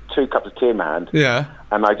I had 2 cups of tea in my hand. Yeah.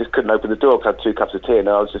 And I just couldn't open the door because I had 2 cups of tea, and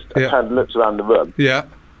I turned and looked around the room. Yeah.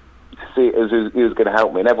 To see who was going to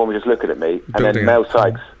help me, and everyone was just looking at me. And then Mel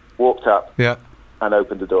Sykes walked up. Yeah. And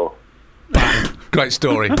opened the door. Great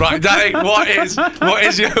story. Right, Danny, what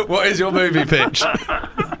is your movie pitch?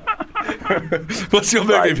 What's your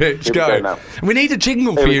movie pitch? Go. We need a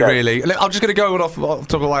jingle for you, really. I'm just going to go off the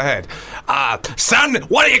top of my head. Son,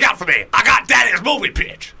 what do you got for me? I got Danny's movie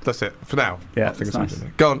pitch. That's it for now. Yeah, I think it's nice.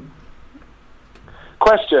 Go on.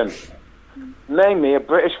 Question. Name me a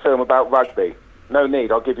British film about rugby. No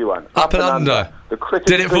need, I'll give you one. Up and Under.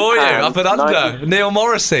 Did it for you. Up and Under. Neil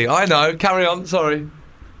Morrissey. I know. Carry on. Sorry.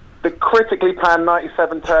 The critically planned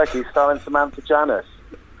 97 Turkey starring Samantha Janus,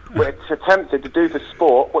 which attempted to do for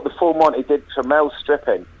sport what the Full Monty did for male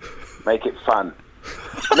stripping. Make it fun.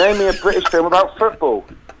 Name me a British film about football.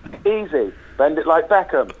 Easy. Bend It Like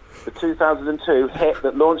Beckham. The 2002 hit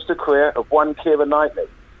that launched the career of one Keira Knightley.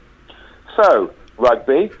 So,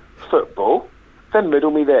 rugby, football, then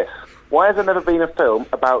riddle me this. Why has there never been a film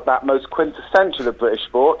about that most quintessential of British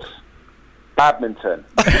sports? Badminton.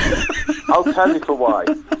 I'll tell you for why.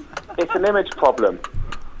 It's an image problem.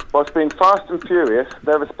 Whilst being fast and furious,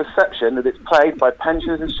 there is a perception that it's played by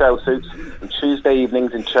pensioners in shell suits on Tuesday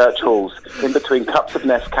evenings in church halls, in between cups of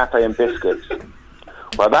Nescafe and biscuits.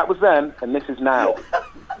 Well, that was then, and this is now.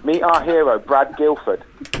 Meet our hero, Brad Guilford.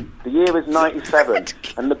 The year is 97,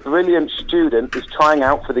 and the brilliant student is trying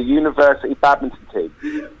out for the university badminton team.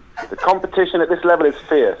 The competition at this level is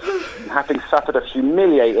fierce, and having suffered a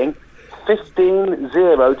humiliating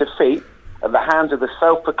 15-0 defeat at the hands of the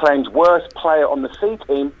self-proclaimed worst player on the C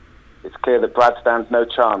team, it's clear that Brad stands no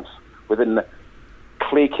chance within the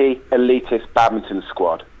cliquey, elitist badminton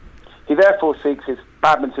squad. He therefore seeks his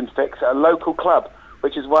badminton fix at a local club,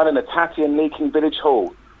 which is run in a tatty and leaking village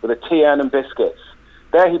hall with a tea urn and biscuits.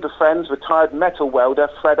 There he befriends retired metal welder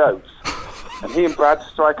Fred Oates, and he and Brad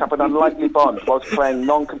strike up an unlikely bond whilst playing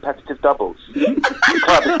non-competitive doubles. The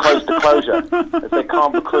club is close to closure, as they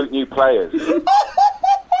can't recruit new players.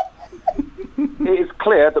 It is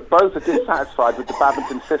clear that both are dissatisfied with the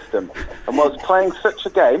badminton system, and whilst playing such a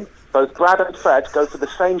game, both Brad and Fred go for the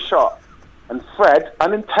same shot, and Fred,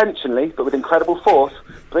 unintentionally but with incredible force,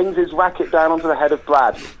 brings his racket down onto the head of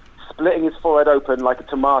Brad, splitting his forehead open like a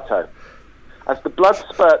tomato. As the blood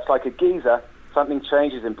spurts like a geyser, something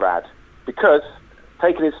changes in Brad, because,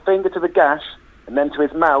 taking his finger to the gash and then to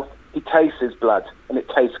his mouth, he tastes his blood, and it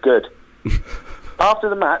tastes good. After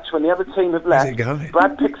the match, when the other team have left,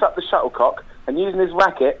 Brad picks up the shuttlecock and, using his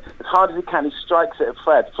racket as hard as he can, he strikes it at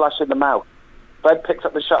Fred, flush in the mouth. Fred picks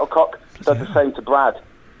up the shuttlecock, does the same to Brad.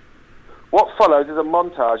 What follows is a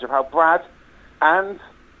montage of how Brad and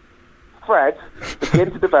Fred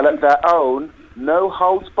begin to develop their own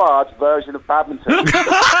no-holds-barred version of badminton. And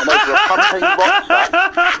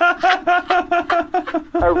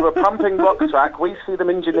over a pumping rock track, we see them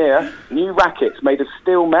engineer new rackets made of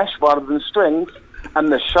steel mesh rather than strings,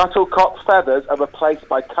 and the shuttlecock feathers are replaced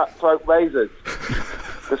by cutthroat razors.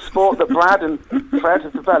 The sport that Brad and Fred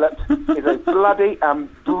have developed is a bloody and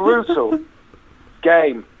brutal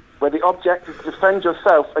game where the object is to defend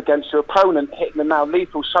yourself against your opponent hitting the now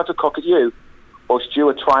lethal shuttlecock at you, whilst you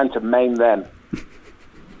are trying to maim them.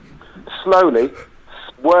 Slowly,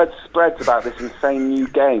 Word spreads about this insane new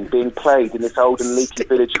game being played in this old and leaky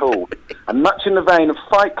village hall. And much in the vein of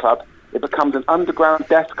Fight Club, it becomes an underground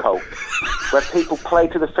death cult where people play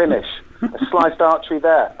to the finish. A sliced artery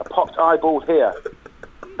there, a popped eyeball here.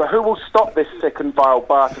 But who will stop this sick and vile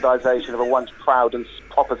bastardisation of a once proud and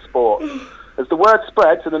proper sport? As the word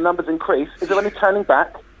spreads and the numbers increase, is there any turning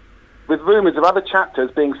back? With rumours of other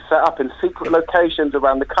chapters being set up in secret locations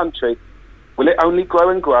around the country, will it only grow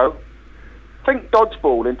and grow? Think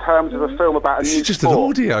Dodgeball in terms of a film about a new It's just sport. an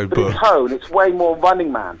audio but book. in tone, it's way more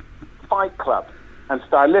Running Man, Fight Club, and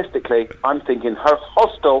stylistically, I'm thinking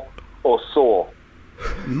Hostel or Saw.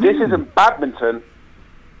 This isn't badminton.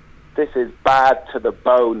 This is bad to the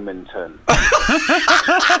bone-minton. Bad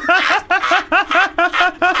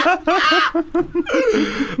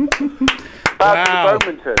to the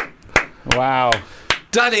bone-minton. Wow.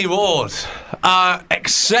 Danny Ward,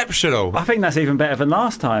 exceptional. I think that's even better than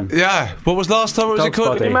last time. Yeah. What was last time? What was Dog's it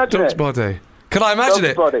called? Body. Imagine Dog's it. Body. Can I imagine Dog's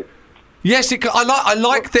it? Body. Yes, I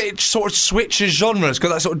like that it sort of switches genres. Got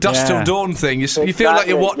that sort of Dusk Till Yeah. Dawn thing. You feel like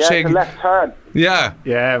you're Exactly. Yeah, it's watching. a left turn. Yeah.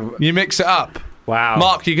 Yeah. You mix it up. Wow.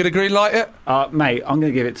 Mark, you gonna green light it? Mate, I'm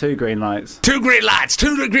going to give it 2 green lights. 2 green lights.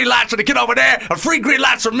 2 green lights for the kid over there. And 3 green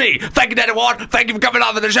lights from me. Thank you, Danny Ward. Thank you for coming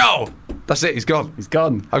on to the show. That's it. He's gone. He's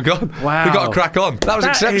gone. I'm gone. Wow. We got to crack on. That was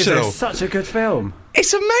exceptional. Is such a good film.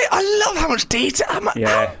 It's amazing. I love how much detail. How much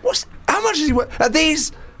has he? Are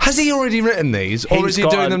these? Has he already written these, or is he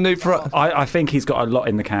doing them new for? I think he's got a lot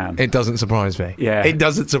in the can. It doesn't surprise me. Yeah. It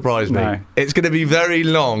doesn't surprise me. No. It's going to be very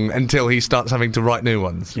long until he starts having to write new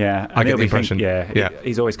ones. Yeah, I get the impression. Yeah.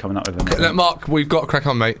 He's always coming up with them. Look, Mark, we've got to crack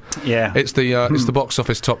on, mate. Yeah. It's the box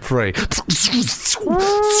office top 3.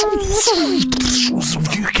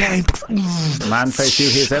 UK Man face you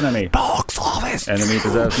his enemy. box office. Enemy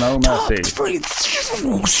deserves no mercy.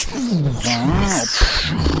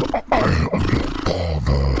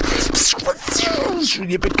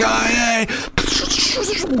 Yippee-ki-yay!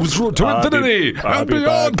 To infinity and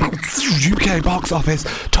beyond. UK box office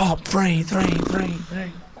top 3.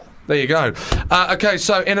 There you go. Okay,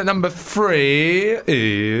 so in at number 3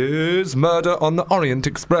 is Murder on the Orient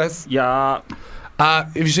Express. Yeah.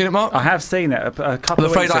 Have you seen it, Mark? I have seen it a couple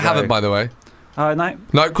I'm of weeks afraid ago. I haven't, by the way. No.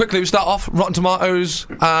 No, quickly, we start off. Rotten Tomatoes.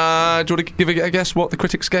 Do you want to give a guess what the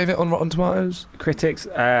critics gave it on Rotten Tomatoes? Critics,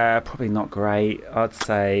 probably not great. I'd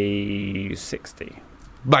say 60.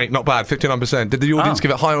 Mate, not bad. 59%. Did the audience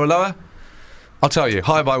give it higher or lower? I'll tell you.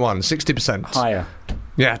 Higher by 1. 60%. Higher.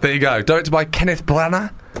 Yeah, there you go. Directed by Kenneth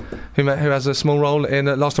Branagh, who has a small role in.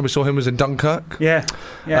 Last time we saw him was in Dunkirk. Yeah.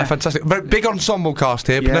 Fantastic. Very big ensemble cast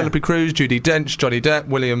here. Yeah. Penelope Cruz, Judi Dench, Johnny Depp,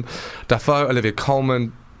 William Dafoe, Olivia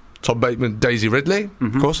Colman, Tom Bateman, Daisy Ridley,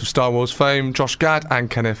 of course, of Star Wars fame, Josh Gad,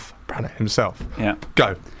 and Kenneth Branagh himself. Yeah.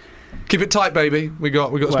 Go. Keep it tight, baby. We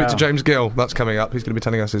got to speak to James Gill. That's coming up. He's going to be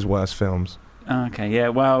telling us his worst films. Okay, yeah.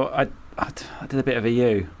 Well, I did a bit of a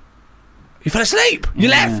U. You fell asleep. You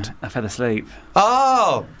left. I fell asleep.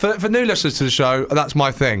 Oh, for new listeners to the show, that's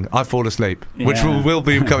my thing. I fall asleep, which will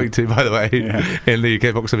be coming to, by the way, in the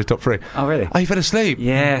UK box office top 3. Oh, really? Oh, you fell asleep?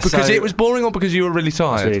 Yeah. Because it was boring, or because you were really tired?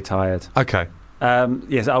 I was really tired. Okay.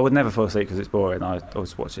 Yes, I would never fall asleep because it's boring. I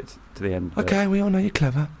always watch it to the end. Okay, we all know you're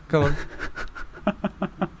clever. Go on.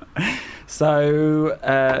 So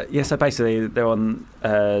basically they're on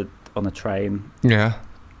a train. Yeah.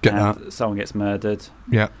 Get and that. Someone gets murdered.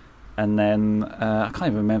 Yeah. And then I can't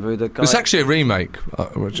even remember who the guy. It's actually a remake,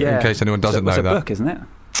 which, in case anyone doesn't know that. It's a book, isn't it?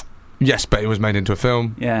 Yes, but it was made into a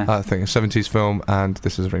film. Yeah. I think a 70s film, and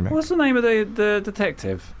this is a remake. What's the name of the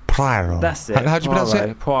detective? Poirot. That's it. How do you pronounce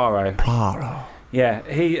it? Poirot. Poirot.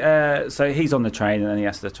 Yeah, so he's on the train and then he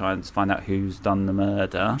has to try and find out who's done the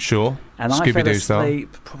murder. Sure. And I fell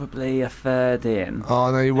asleep probably a third in.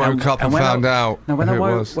 Oh, no, you woke up and found out No, when who it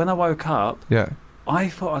was. When I woke up, yeah, I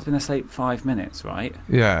thought I'd been asleep 5 minutes, right?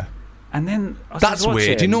 Yeah. And then that's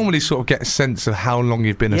weird. You normally sort of get a sense of how long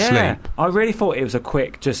you've been asleep. I really thought it was a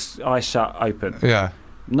quick, just eyes shut, open. Yeah.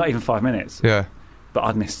 Not even 5 minutes. Yeah. But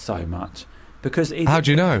I'd missed so much because how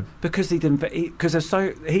do you know? Because he'd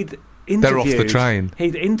interviewed. They're off the train.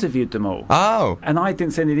 He'd interviewed them all. Oh. And I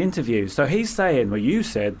didn't send an interview. So he's saying, well, you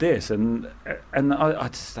said this, and I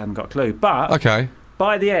just hadn't got a clue. But okay.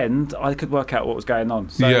 By the end, I could work out what was going on.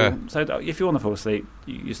 So, if you want to fall asleep,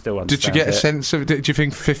 you still understand. Did you get a sense of it? Did you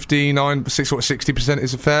think 60%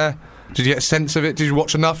 is fair? Did you get a sense of it? Did you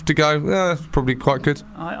watch enough to go, it's probably quite good?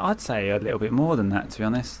 I'd say a little bit more than that, to be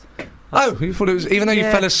honest. Oh, you thought it was, even though you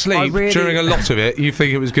fell asleep during a lot of it, you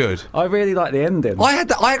think it was good? I really like the ending. I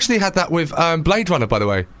actually had that with Blade Runner, by the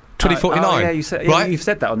way. 2049. Oh, yeah, you said, right? You've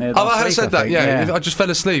said that on the. Oh, I have said that. Yeah. I just fell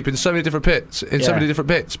asleep in so many different bits.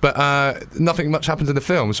 But nothing much happens in the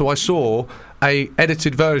film. So I saw a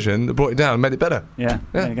edited version that brought it down and made it better. Yeah.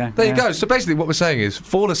 There you go. There you go. So basically, what we're saying is,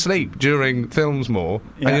 fall asleep during films more,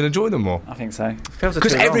 and you'll enjoy them more. I think so.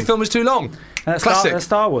 Because every film is too long. Classic. The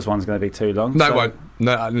Star Wars one's going to be too long. No, it won't.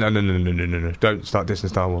 No. Don't start dissing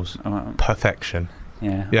Star Wars. Perfection.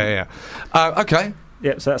 Yeah. Okay.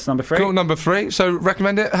 Yep, so that's number 3. Cool, number 3. So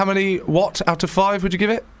recommend it. How many, what, out of 5 would you give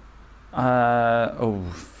it?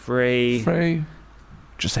 3. 3.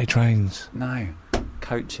 Just say trains. No.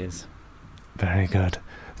 Coaches. Very good.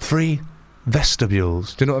 3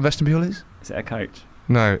 vestibules. Do you know what a vestibule is? Is it a coach?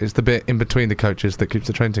 No, it's the bit in between the coaches that keeps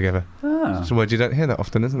the train together. Oh. It's a word you don't hear that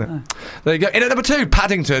often, isn't it? No. There you go. In at number 2,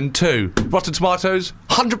 Paddington 2. Rotten Tomatoes,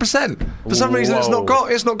 100%. For some reason, it's not got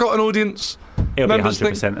an audience. It'll be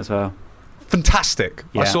 100% as well. Fantastic.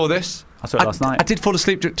 Yeah. I saw this. I saw it last night. I did fall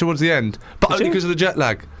asleep towards the end, but only because of the jet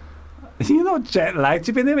lag. You're not jet lagged.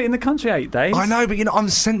 You've been in the country 8 days. I know, but I'm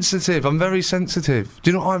sensitive. I'm very sensitive.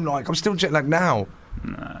 Do you know what I'm like? I'm still jet lagged now.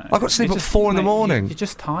 No. I got to sleep at 4 in the morning. You're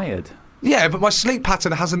just tired. Yeah, but my sleep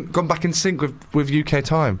pattern hasn't gone back in sync with UK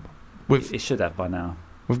time. It should have by now.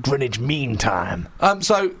 With Greenwich Mean Time.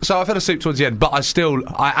 So I fell asleep towards the end, but I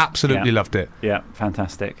absolutely loved it. Yeah,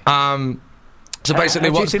 fantastic. So basically,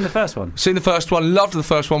 have you seen the first one? Seen the first one, loved the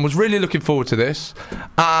first one, was really looking forward to this.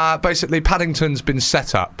 Basically, Paddington's been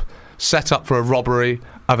set up for a robbery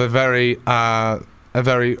of a very what's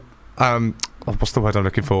the word I'm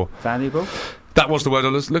looking for? Valuable? That was the word I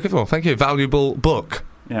was looking for, thank you. Valuable book.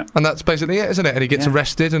 Yeah. And that's basically it, isn't it? And he gets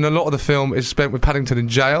arrested, and a lot of the film is spent with Paddington in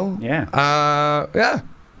jail. Yeah. Yeah.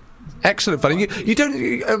 Excellent funny. You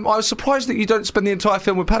don't. I was surprised that you don't spend the entire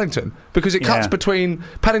film with Paddington, because it cuts between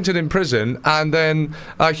Paddington in prison and then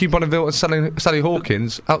Hugh Bonneville and Sally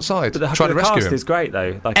Hawkins outside trying to rescue him. The cast is great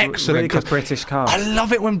though. Like excellent, really good British cast. I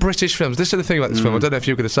love it when British films. This is the thing about this film. I don't know if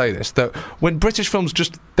you're going to say this. That when British films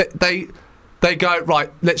just they go,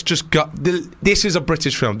 right, let's just go. This is a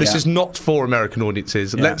British film. This is not for American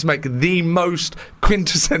audiences. Yeah. Let's make the most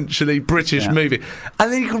quintessentially British movie.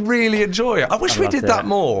 And then you can really enjoy it. I wish we did that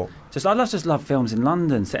more. I love films in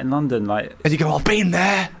London, set in London. And you go, I've been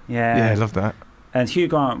there. Yeah. Yeah, I love that. And Hugh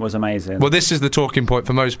Grant was amazing. Well, this is the talking point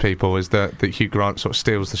for most people, is that Hugh Grant sort of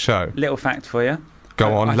steals the show. Little fact for you.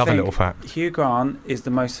 Go on, love a little fact. Hugh Grant is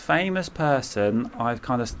the most famous person I've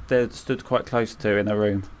kind of stood quite close to in a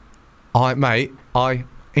room. I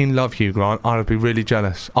love Hugh Grant. I would be really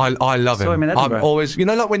jealous. I love him. Saw him in Edinburgh. I'm always,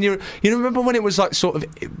 like when you remember when it was like sort of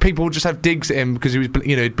people would just have digs at him because he was,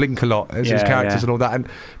 he'd blink a lot as his characters and all that, and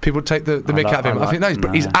people would take the mick out of him. I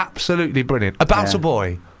think he's absolutely brilliant. About a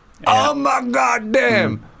Boy. Yeah. Oh my god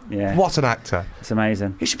damn! Yeah. What an actor. It's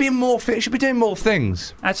amazing. He should be in more. He should be doing more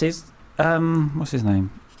things. Actually, what's his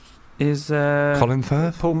name? Is Colin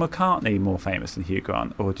Firth? Paul McCartney more famous than Hugh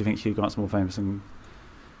Grant, or do you think Hugh Grant's more famous than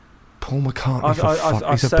Paul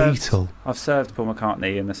McCartney? He's a Beatle. I've served Paul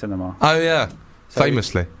McCartney in the cinema. Oh yeah,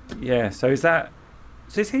 famously. Yeah. So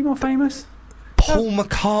is he more famous? Paul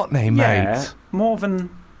McCartney, mate. Yeah, more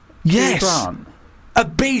than Hugh Grant. A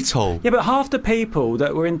Beatle. Yeah, but half the people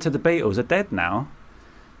that were into the Beatles are dead now,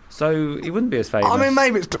 so he wouldn't be as famous. I mean,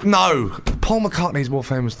 maybe it's no. Paul McCartney's more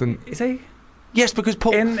famous than. Is he? Yes, because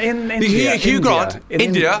Paul in India, Hugh Grant,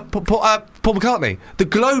 India, Paul McCartney.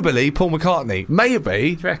 Globally, Paul McCartney.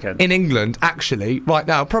 Maybe in England, actually, right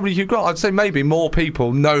now, probably Hugh Grant. I'd say maybe more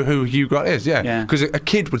people know who Hugh Grant is. Yeah, because a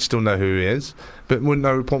kid would still know who he is, but wouldn't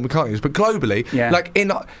know who Paul McCartney is. But globally, like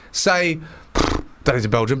in say, that is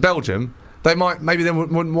Belgium, they maybe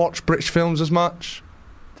wouldn't watch British films as much.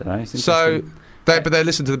 Don't know. So. But they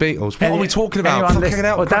listen to the Beatles. What are we talking about? Well,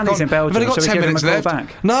 Danny's in Belgium. We've only got 10 minutes left.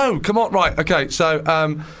 Back? No, come on. Right, okay. So,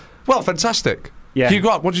 well, fantastic. Yeah. Hugh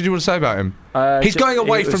Grant, what did you want to say about him? He's going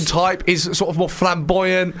away from type. He's sort of more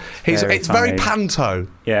flamboyant. It's very panto.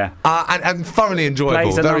 Yeah. And thoroughly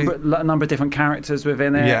enjoyable. Plays a number of different characters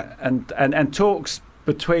within it. Yeah. And talks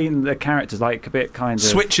between the characters, like a bit kind of...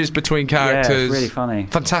 Switches between characters. Yeah, it's really funny.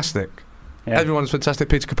 Fantastic. Yeah. Everyone's fantastic.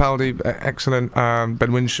 Peter Capaldi, excellent. Ben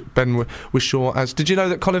Whishaw as. Did you know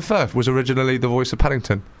that Colin Firth was originally the voice of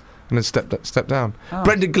Paddington, and then stepped down? Oh.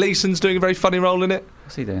 Brendan Gleeson's doing a very funny role in it.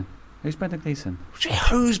 What's he doing? Who's Brendan Gleeson?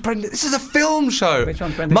 Who's Brendan? This is a film show. Which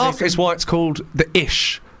one's Brendan Mark Gleeson? is why it's called the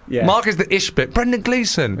Ish. Yeah. Mark is the Ish bit. Brendan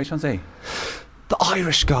Gleeson. Which one's he? The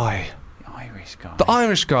Irish guy. The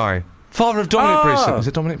Irish guy. Father of Dominic Breeson. Is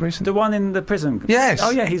it Dominic Breeson? The one in the prison. Yes. Oh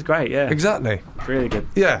yeah, he's great. Yeah. Exactly. Really good.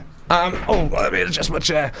 Yeah. Let me adjust my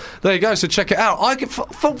chair. There you go. So check it out. I get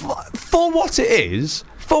for what it is.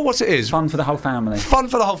 For what it is. Fun for the whole family. Fun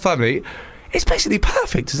for the whole family. It's basically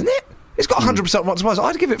perfect, isn't it? It's got 100% Rotten Tomatoes.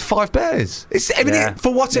 I'd give it 5 bears.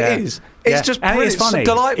 For what it is. It's just brilliant. It's funny.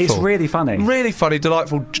 Delightful. It's really funny. Really funny,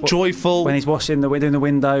 delightful, joyful. When he's washing doing the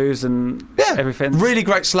windows and everything. Really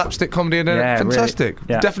great slapstick comedy in it. Fantastic.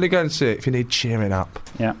 Really, Definitely go and see it if you need cheering up.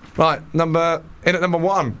 Yeah. Right, number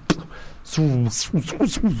 1.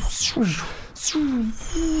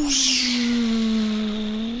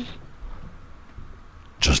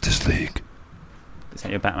 Justice League. Is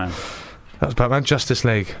that your Batman? That was Batman. Justice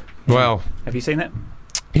League. Well. Have you seen it?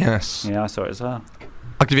 Yes. Yeah, I saw it as well.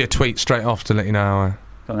 I'll give you a tweet straight off to let you know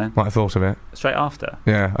how I might have thought of it. Straight after?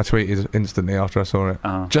 Yeah, I tweeted instantly after I saw it.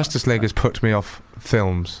 Oh. Justice League has put me off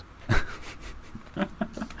films.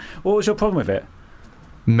 What was your problem with it?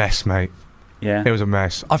 Mess, mate. Yeah. It was a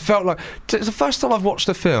mess. I felt like... It's the first time I've watched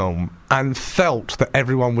a film and felt that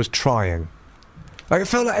everyone was trying. Like, it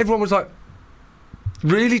felt like everyone was, like,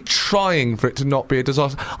 really trying for it to not be a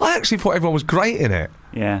disaster. I actually thought everyone was great in it.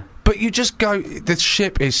 Yeah. But you just go... The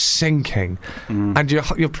ship is sinking. And you're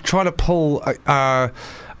trying to pull a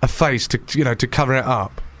face to, to cover it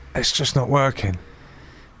up. It's just not working.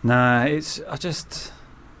 No, it's... I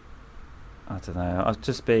don't know. I've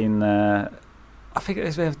just been... I think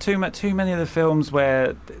we have too many of the films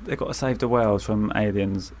where they've got to save the world from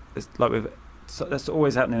aliens. It's like that's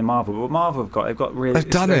always happening in Marvel. But what Marvel they've got really...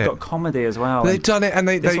 They've got comedy as well. They've done it, and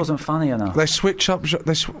this wasn't funny enough. They switch up...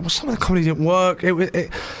 some of the comedy didn't work.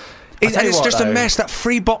 It's just a mess. That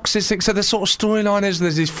 3 boxes thing. So the sort of storyline is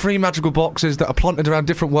there's these 3 magical boxes that are planted around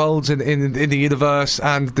different worlds in the universe,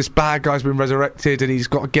 and this bad guy's been resurrected, and he's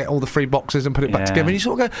got to get all the 3 boxes and put it back together. And you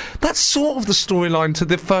sort of go, that's sort of the storyline to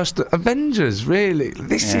the first Avengers, really.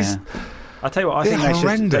 This is... I'll tell you what, I think they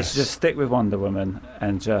should just stick with Wonder Woman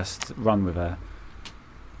and just run with her.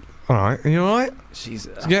 All right, are you all right? She's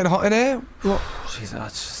getting hot in here? What? She's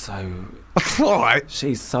just so... All right.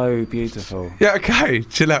 She's so beautiful. Yeah, okay.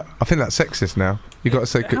 Chill out. I think that's sexist now. You've got to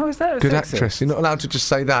say how is that good sexist? Actress. You're not allowed to just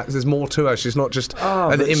say that. There's more to her. She's not just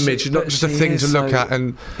an image. She's not just a thing to look at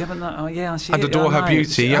and adore her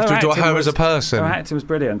beauty. You have to adore her as a person. Her acting was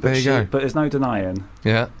brilliant. There you go. But there's no denying.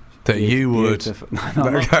 Yeah. That you would.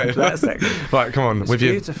 Okay. That's sexist. Right, come on. It's with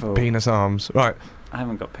beautiful. Your penis arms. Right. I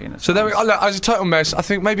haven't got penis. So there we go. Look, as a total mess, I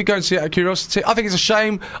think maybe go and see it out of curiosity. I think it's a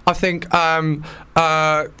shame. I think that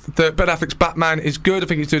Ben Affleck's Batman is good. I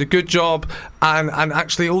think he's doing a good job, and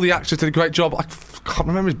actually all the actors did a great job. I can't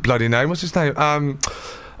remember his bloody name. What's his name?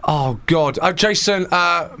 Oh God, Jason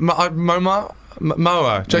Momoa.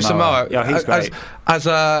 Jason Momoa. Yeah, he's great. As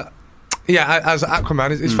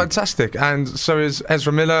Aquaman is fantastic, and so is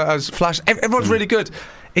Ezra Miller as Flash. Everyone's really good.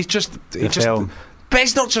 It's just film. But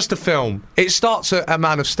it's not just a film. It starts at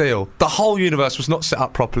Man of Steel. The whole universe was not set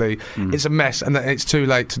up properly. It's a mess, and it's too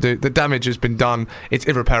late to do. The damage has been done. It's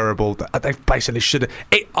irreparable. They basically should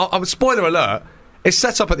have... spoiler alert. It's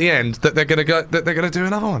set up at the end that they're going to do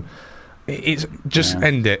another one. It's just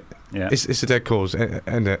end it. Yeah. It's a dead cause.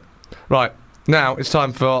 End it. Right. Now it's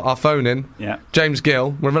time for our phone in. Yeah. James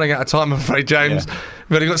Gill. We're running out of time, I'm afraid, James. Yeah.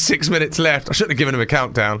 We've only got 6 minutes left. I shouldn't have given him a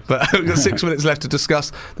countdown, but we've got 6 minutes left to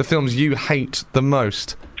discuss the films you hate the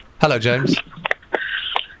most. Hello, James.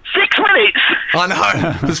 6 minutes? I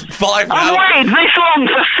know. There's 5 now. I've waited this long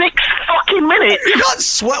for 6 fucking minutes. You can't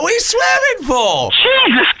swear. What are you swearing for?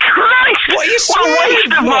 Jesus Christ! What are you swearing what a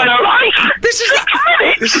waste of my life!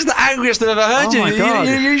 This is the angriest I've ever heard you. My God.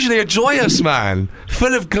 You're usually a joyous man,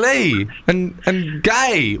 full of glee and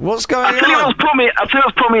gay. What's going on? I'll tell you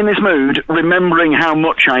what's put me in this mood, remembering how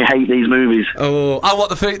much I hate these movies. Oh, what,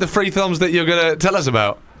 the 3 films that you're going to tell us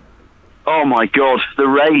about? Oh my God, The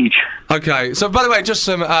Rage. Okay, so by the way, just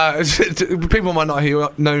some people might not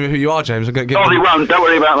know who you are, James. I'm going to give they won't. Don't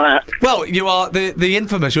worry about that. Well, you are the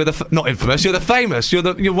infamous. You're not infamous. You're the famous. You're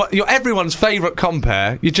everyone's favourite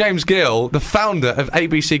compere. You're James Gill, the founder of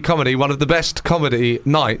ABC Comedy, one of the best comedy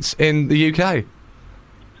nights in the UK.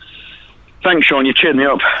 Thanks, Sean. You cheered me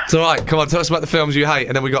up. It's all right. Come on, tell us about the films you hate,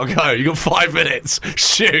 and then we got to go. You got 5 minutes.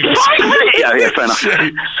 Shoot. 5 minutes? Yeah, fair enough.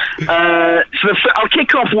 Shoot. I'll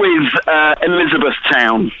kick off with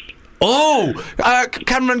Elizabethtown. Oh,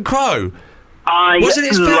 Cameron Crowe. I loathe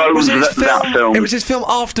that film. It was his film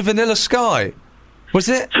after Vanilla Sky. Was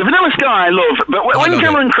it? So Vanilla Sky I love, but when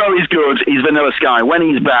Cameron Crowe is good, he's Vanilla Sky. When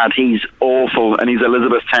he's bad, he's awful, and he's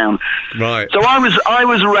Elizabethtown. Right. So I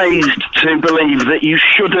was raised to believe that you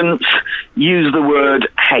shouldn't use the word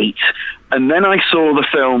hate, and then I saw the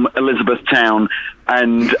film Elizabethtown,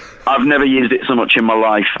 and I've never used it so much in my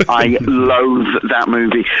life. I loathe that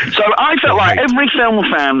movie. So I felt like every film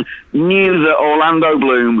fan knew that Orlando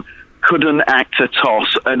Bloom couldn't act a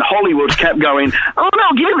toss, and Hollywood kept going, oh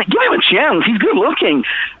no, give him a chance, he's good looking.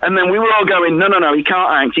 And then we were all going, no, he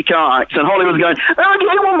can't act. And Hollywood was going, oh, give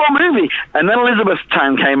him one more movie. And then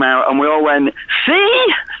Elizabethtown came out, and we all went,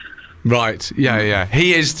 see? Right, yeah.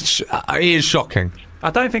 He is shocking. I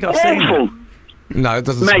don't think I've seen it. No, it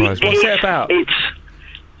doesn't surprise me. What's it about?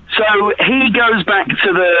 So he goes back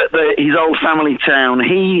to his old family town.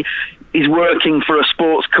 He is working for a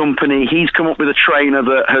sports company. He's come up with a trainer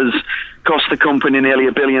that has cost the company nearly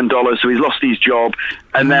 $1 billion, so he's lost his job.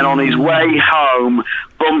 And then on his way home,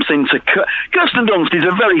 bumps into Kirsten Dunst is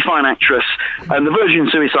a very fine actress, and The Virgin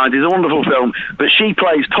Suicide is a wonderful film, but she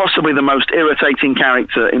plays possibly the most irritating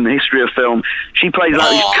character in the history of film. She plays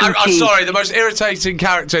I'm sorry, the most irritating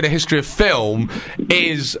character in the history of film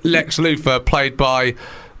is Lex Luthor, played by...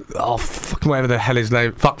 Oh, whatever the hell his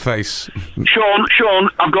name... Fuckface. Sean,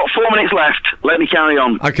 I've got 4 minutes left. Let me carry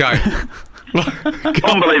on. Okay.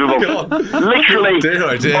 Unbelievable. Literally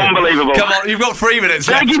unbelievable. Come on, you've got 3 minutes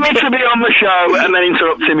left. Begging me to be on the show and then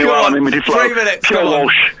interrupting me while I'm in with flow. 3 minutes, Sean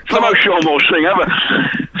Walsh. The most Sean Walsh thing ever.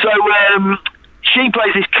 So, she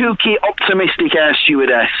plays this kooky, optimistic air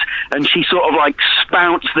stewardess, and she sort of like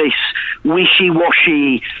spouts this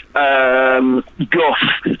wishy-washy guff,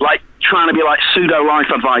 like trying to be like pseudo-life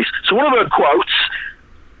advice. So one of her quotes,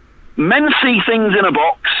 men see things in a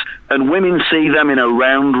box and women see them in a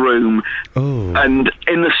round room. Oh. And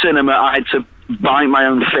in the cinema I had to bite my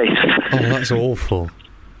own fist. Oh, that's awful.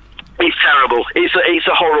 It's terrible. It's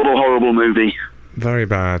a horrible, horrible movie. Very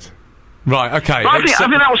bad. Right, okay. I think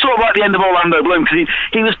that was sort of like the end of Orlando Bloom, because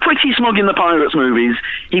he was pretty smug in the Pirates movies.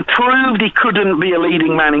 He proved he couldn't be a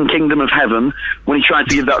leading man in Kingdom of Heaven when he tried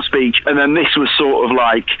to give that speech, and then this was sort of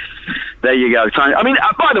like, there you go. I mean,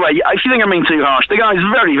 by the way, if you think I'm being too harsh, the guy's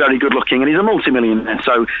very, very good looking, and he's a multimillionaire,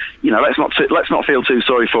 so, let's not feel too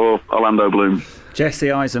sorry for Orlando Bloom.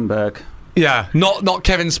 Jesse Eisenberg. Yeah, not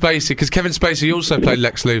Kevin Spacey, because Kevin Spacey also played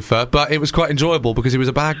Lex Luthor, but it was quite enjoyable because he was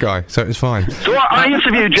a bad guy, so it was fine. So I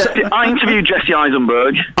interviewed Jesse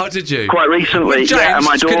Eisenberg. Oh, did you? Quite recently. Well, James, yeah, and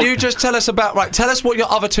my daughter... can you just tell us tell us what your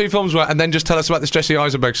other 2 films were, and then just tell us about this Jesse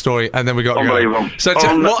Eisenberg story, and then we got to go. Unbelievable. So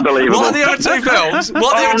what are the other 2 films?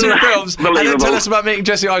 What are the other 2 films? And then tell us about meeting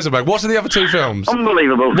Jesse Eisenberg. What are the other 2 films?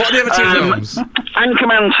 Unbelievable. What are the other 2 films?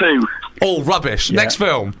 Anchorman 2. All rubbish. Yeah. Next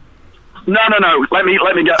film. No. Let me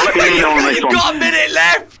lean on this You've one. got a minute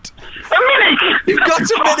left. A minute. You've got a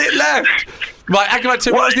minute left. Right, Anchorman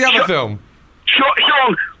 2. What was the other film?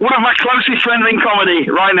 Sean, one of my closest friends in comedy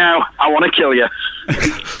right now. I want to kill you.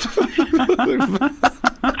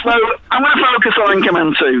 So I'm going to focus on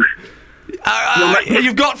Anchorman 2.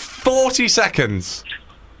 You've got 40 seconds.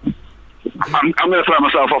 I'm going to throw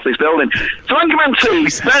myself off this building. So Anchorman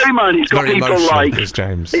 2, bear in mind, it's got people like...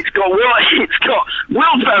 James. It's got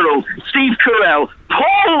Will Ferrell, Steve Carell,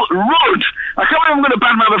 Paul Rudd. I can't believe I'm going to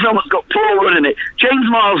badmouth a film that's got Paul Rudd in it. James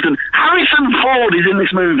Marsden. Harrison Ford is in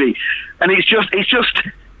this movie. And it's just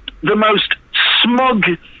the most smug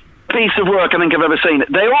piece of work I think I've ever seen.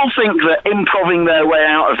 They all think that improving their way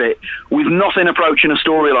out of it with nothing approaching a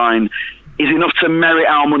storyline is enough to merit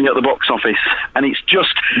our money at the box office, and it's just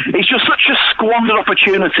such a squandered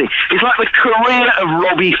opportunity. It's like the career of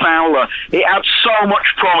Robbie Fowler. It had so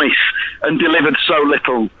much promise and delivered so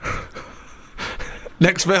little.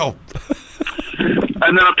 Next film.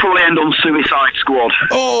 And then I'd probably end on Suicide Squad.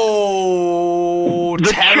 Oh,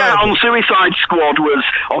 the chat on Suicide Squad was,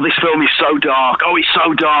 this film is so dark. Oh, it's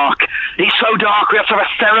so dark. It's so dark. We have to have a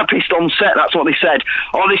therapist on set. That's what they said.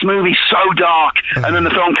 Oh, this movie's so dark. And then the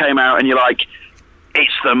film came out, and you're like,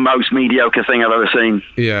 it's the most mediocre thing I've ever seen.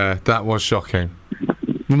 Yeah, that was shocking.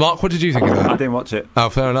 Mark, what did you think of that? I didn't watch it. Oh,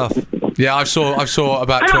 fair enough. Yeah, I saw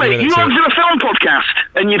about 20 minutes. You want to do a film podcast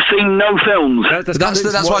and you've seen no films.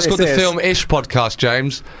 That's why it's called the Film-ish podcast,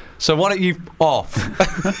 James. So why don't you off?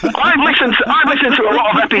 I've listened to a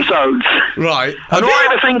lot of episodes. Right. And all I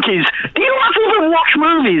ever think is, do you not even watch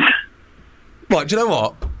movies? Right, do you know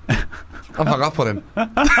what? I'm hung up on him.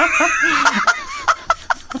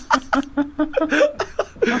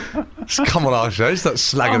 Come on our show, start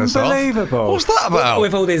slagging us off. Unbelievable. What's that about?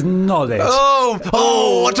 With all this knowledge.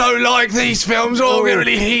 I don't like these films. I'm getting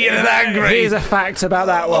really heated and angry. Here's a fact about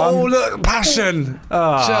that one. Oh, look, passion.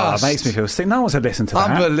 It makes me feel sick. No one's listen to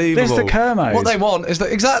that. Unbelievable. This is the Kermode. What they want is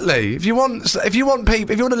that exactly. If you want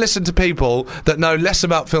to listen to people that know less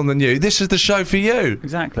about film than you, this is the show for you.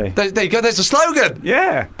 Exactly. There you go. There's a slogan.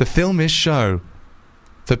 Yeah. The Film-ish show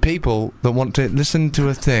for people that want to listen to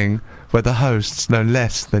a thing where the hosts know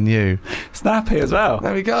less than you. Snappy as well.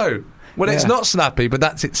 There we go. when it's not snappy, but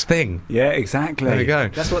that's its thing. Yeah, exactly. There you go.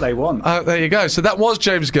 That's what they want. There you go. So that was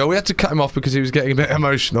James Gill. We had to cut him off because he was getting a bit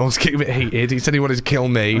emotional. He was getting a bit heated. He said he wanted to kill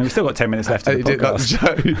me. We've still got 10 minutes left of the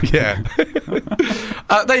podcast. Yeah.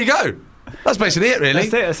 There you go. That's basically it, really.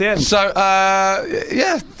 That's the end. So,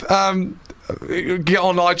 get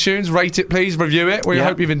on iTunes, rate it, please, review it. We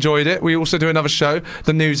hope you've enjoyed it. We also do another show,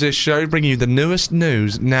 the Newsish Show, bringing you the newest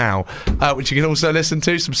news now, which you can also listen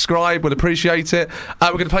to. Subscribe, we'd appreciate it.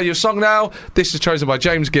 We're going to play you a song now. This is chosen by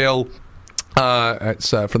James Gill. It's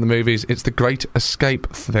from the movies. It's the Great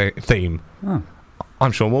Escape theme. Oh.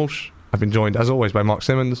 I'm Sean Walsh. I've been joined, as always, by Mark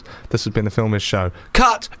Simmons. This has been the Filmish Show.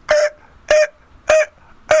 Cut!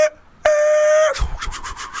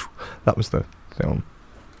 That was the film.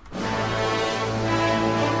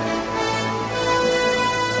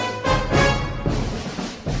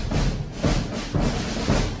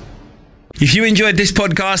 If you enjoyed this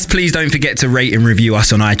podcast, please don't forget to rate and review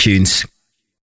us on iTunes.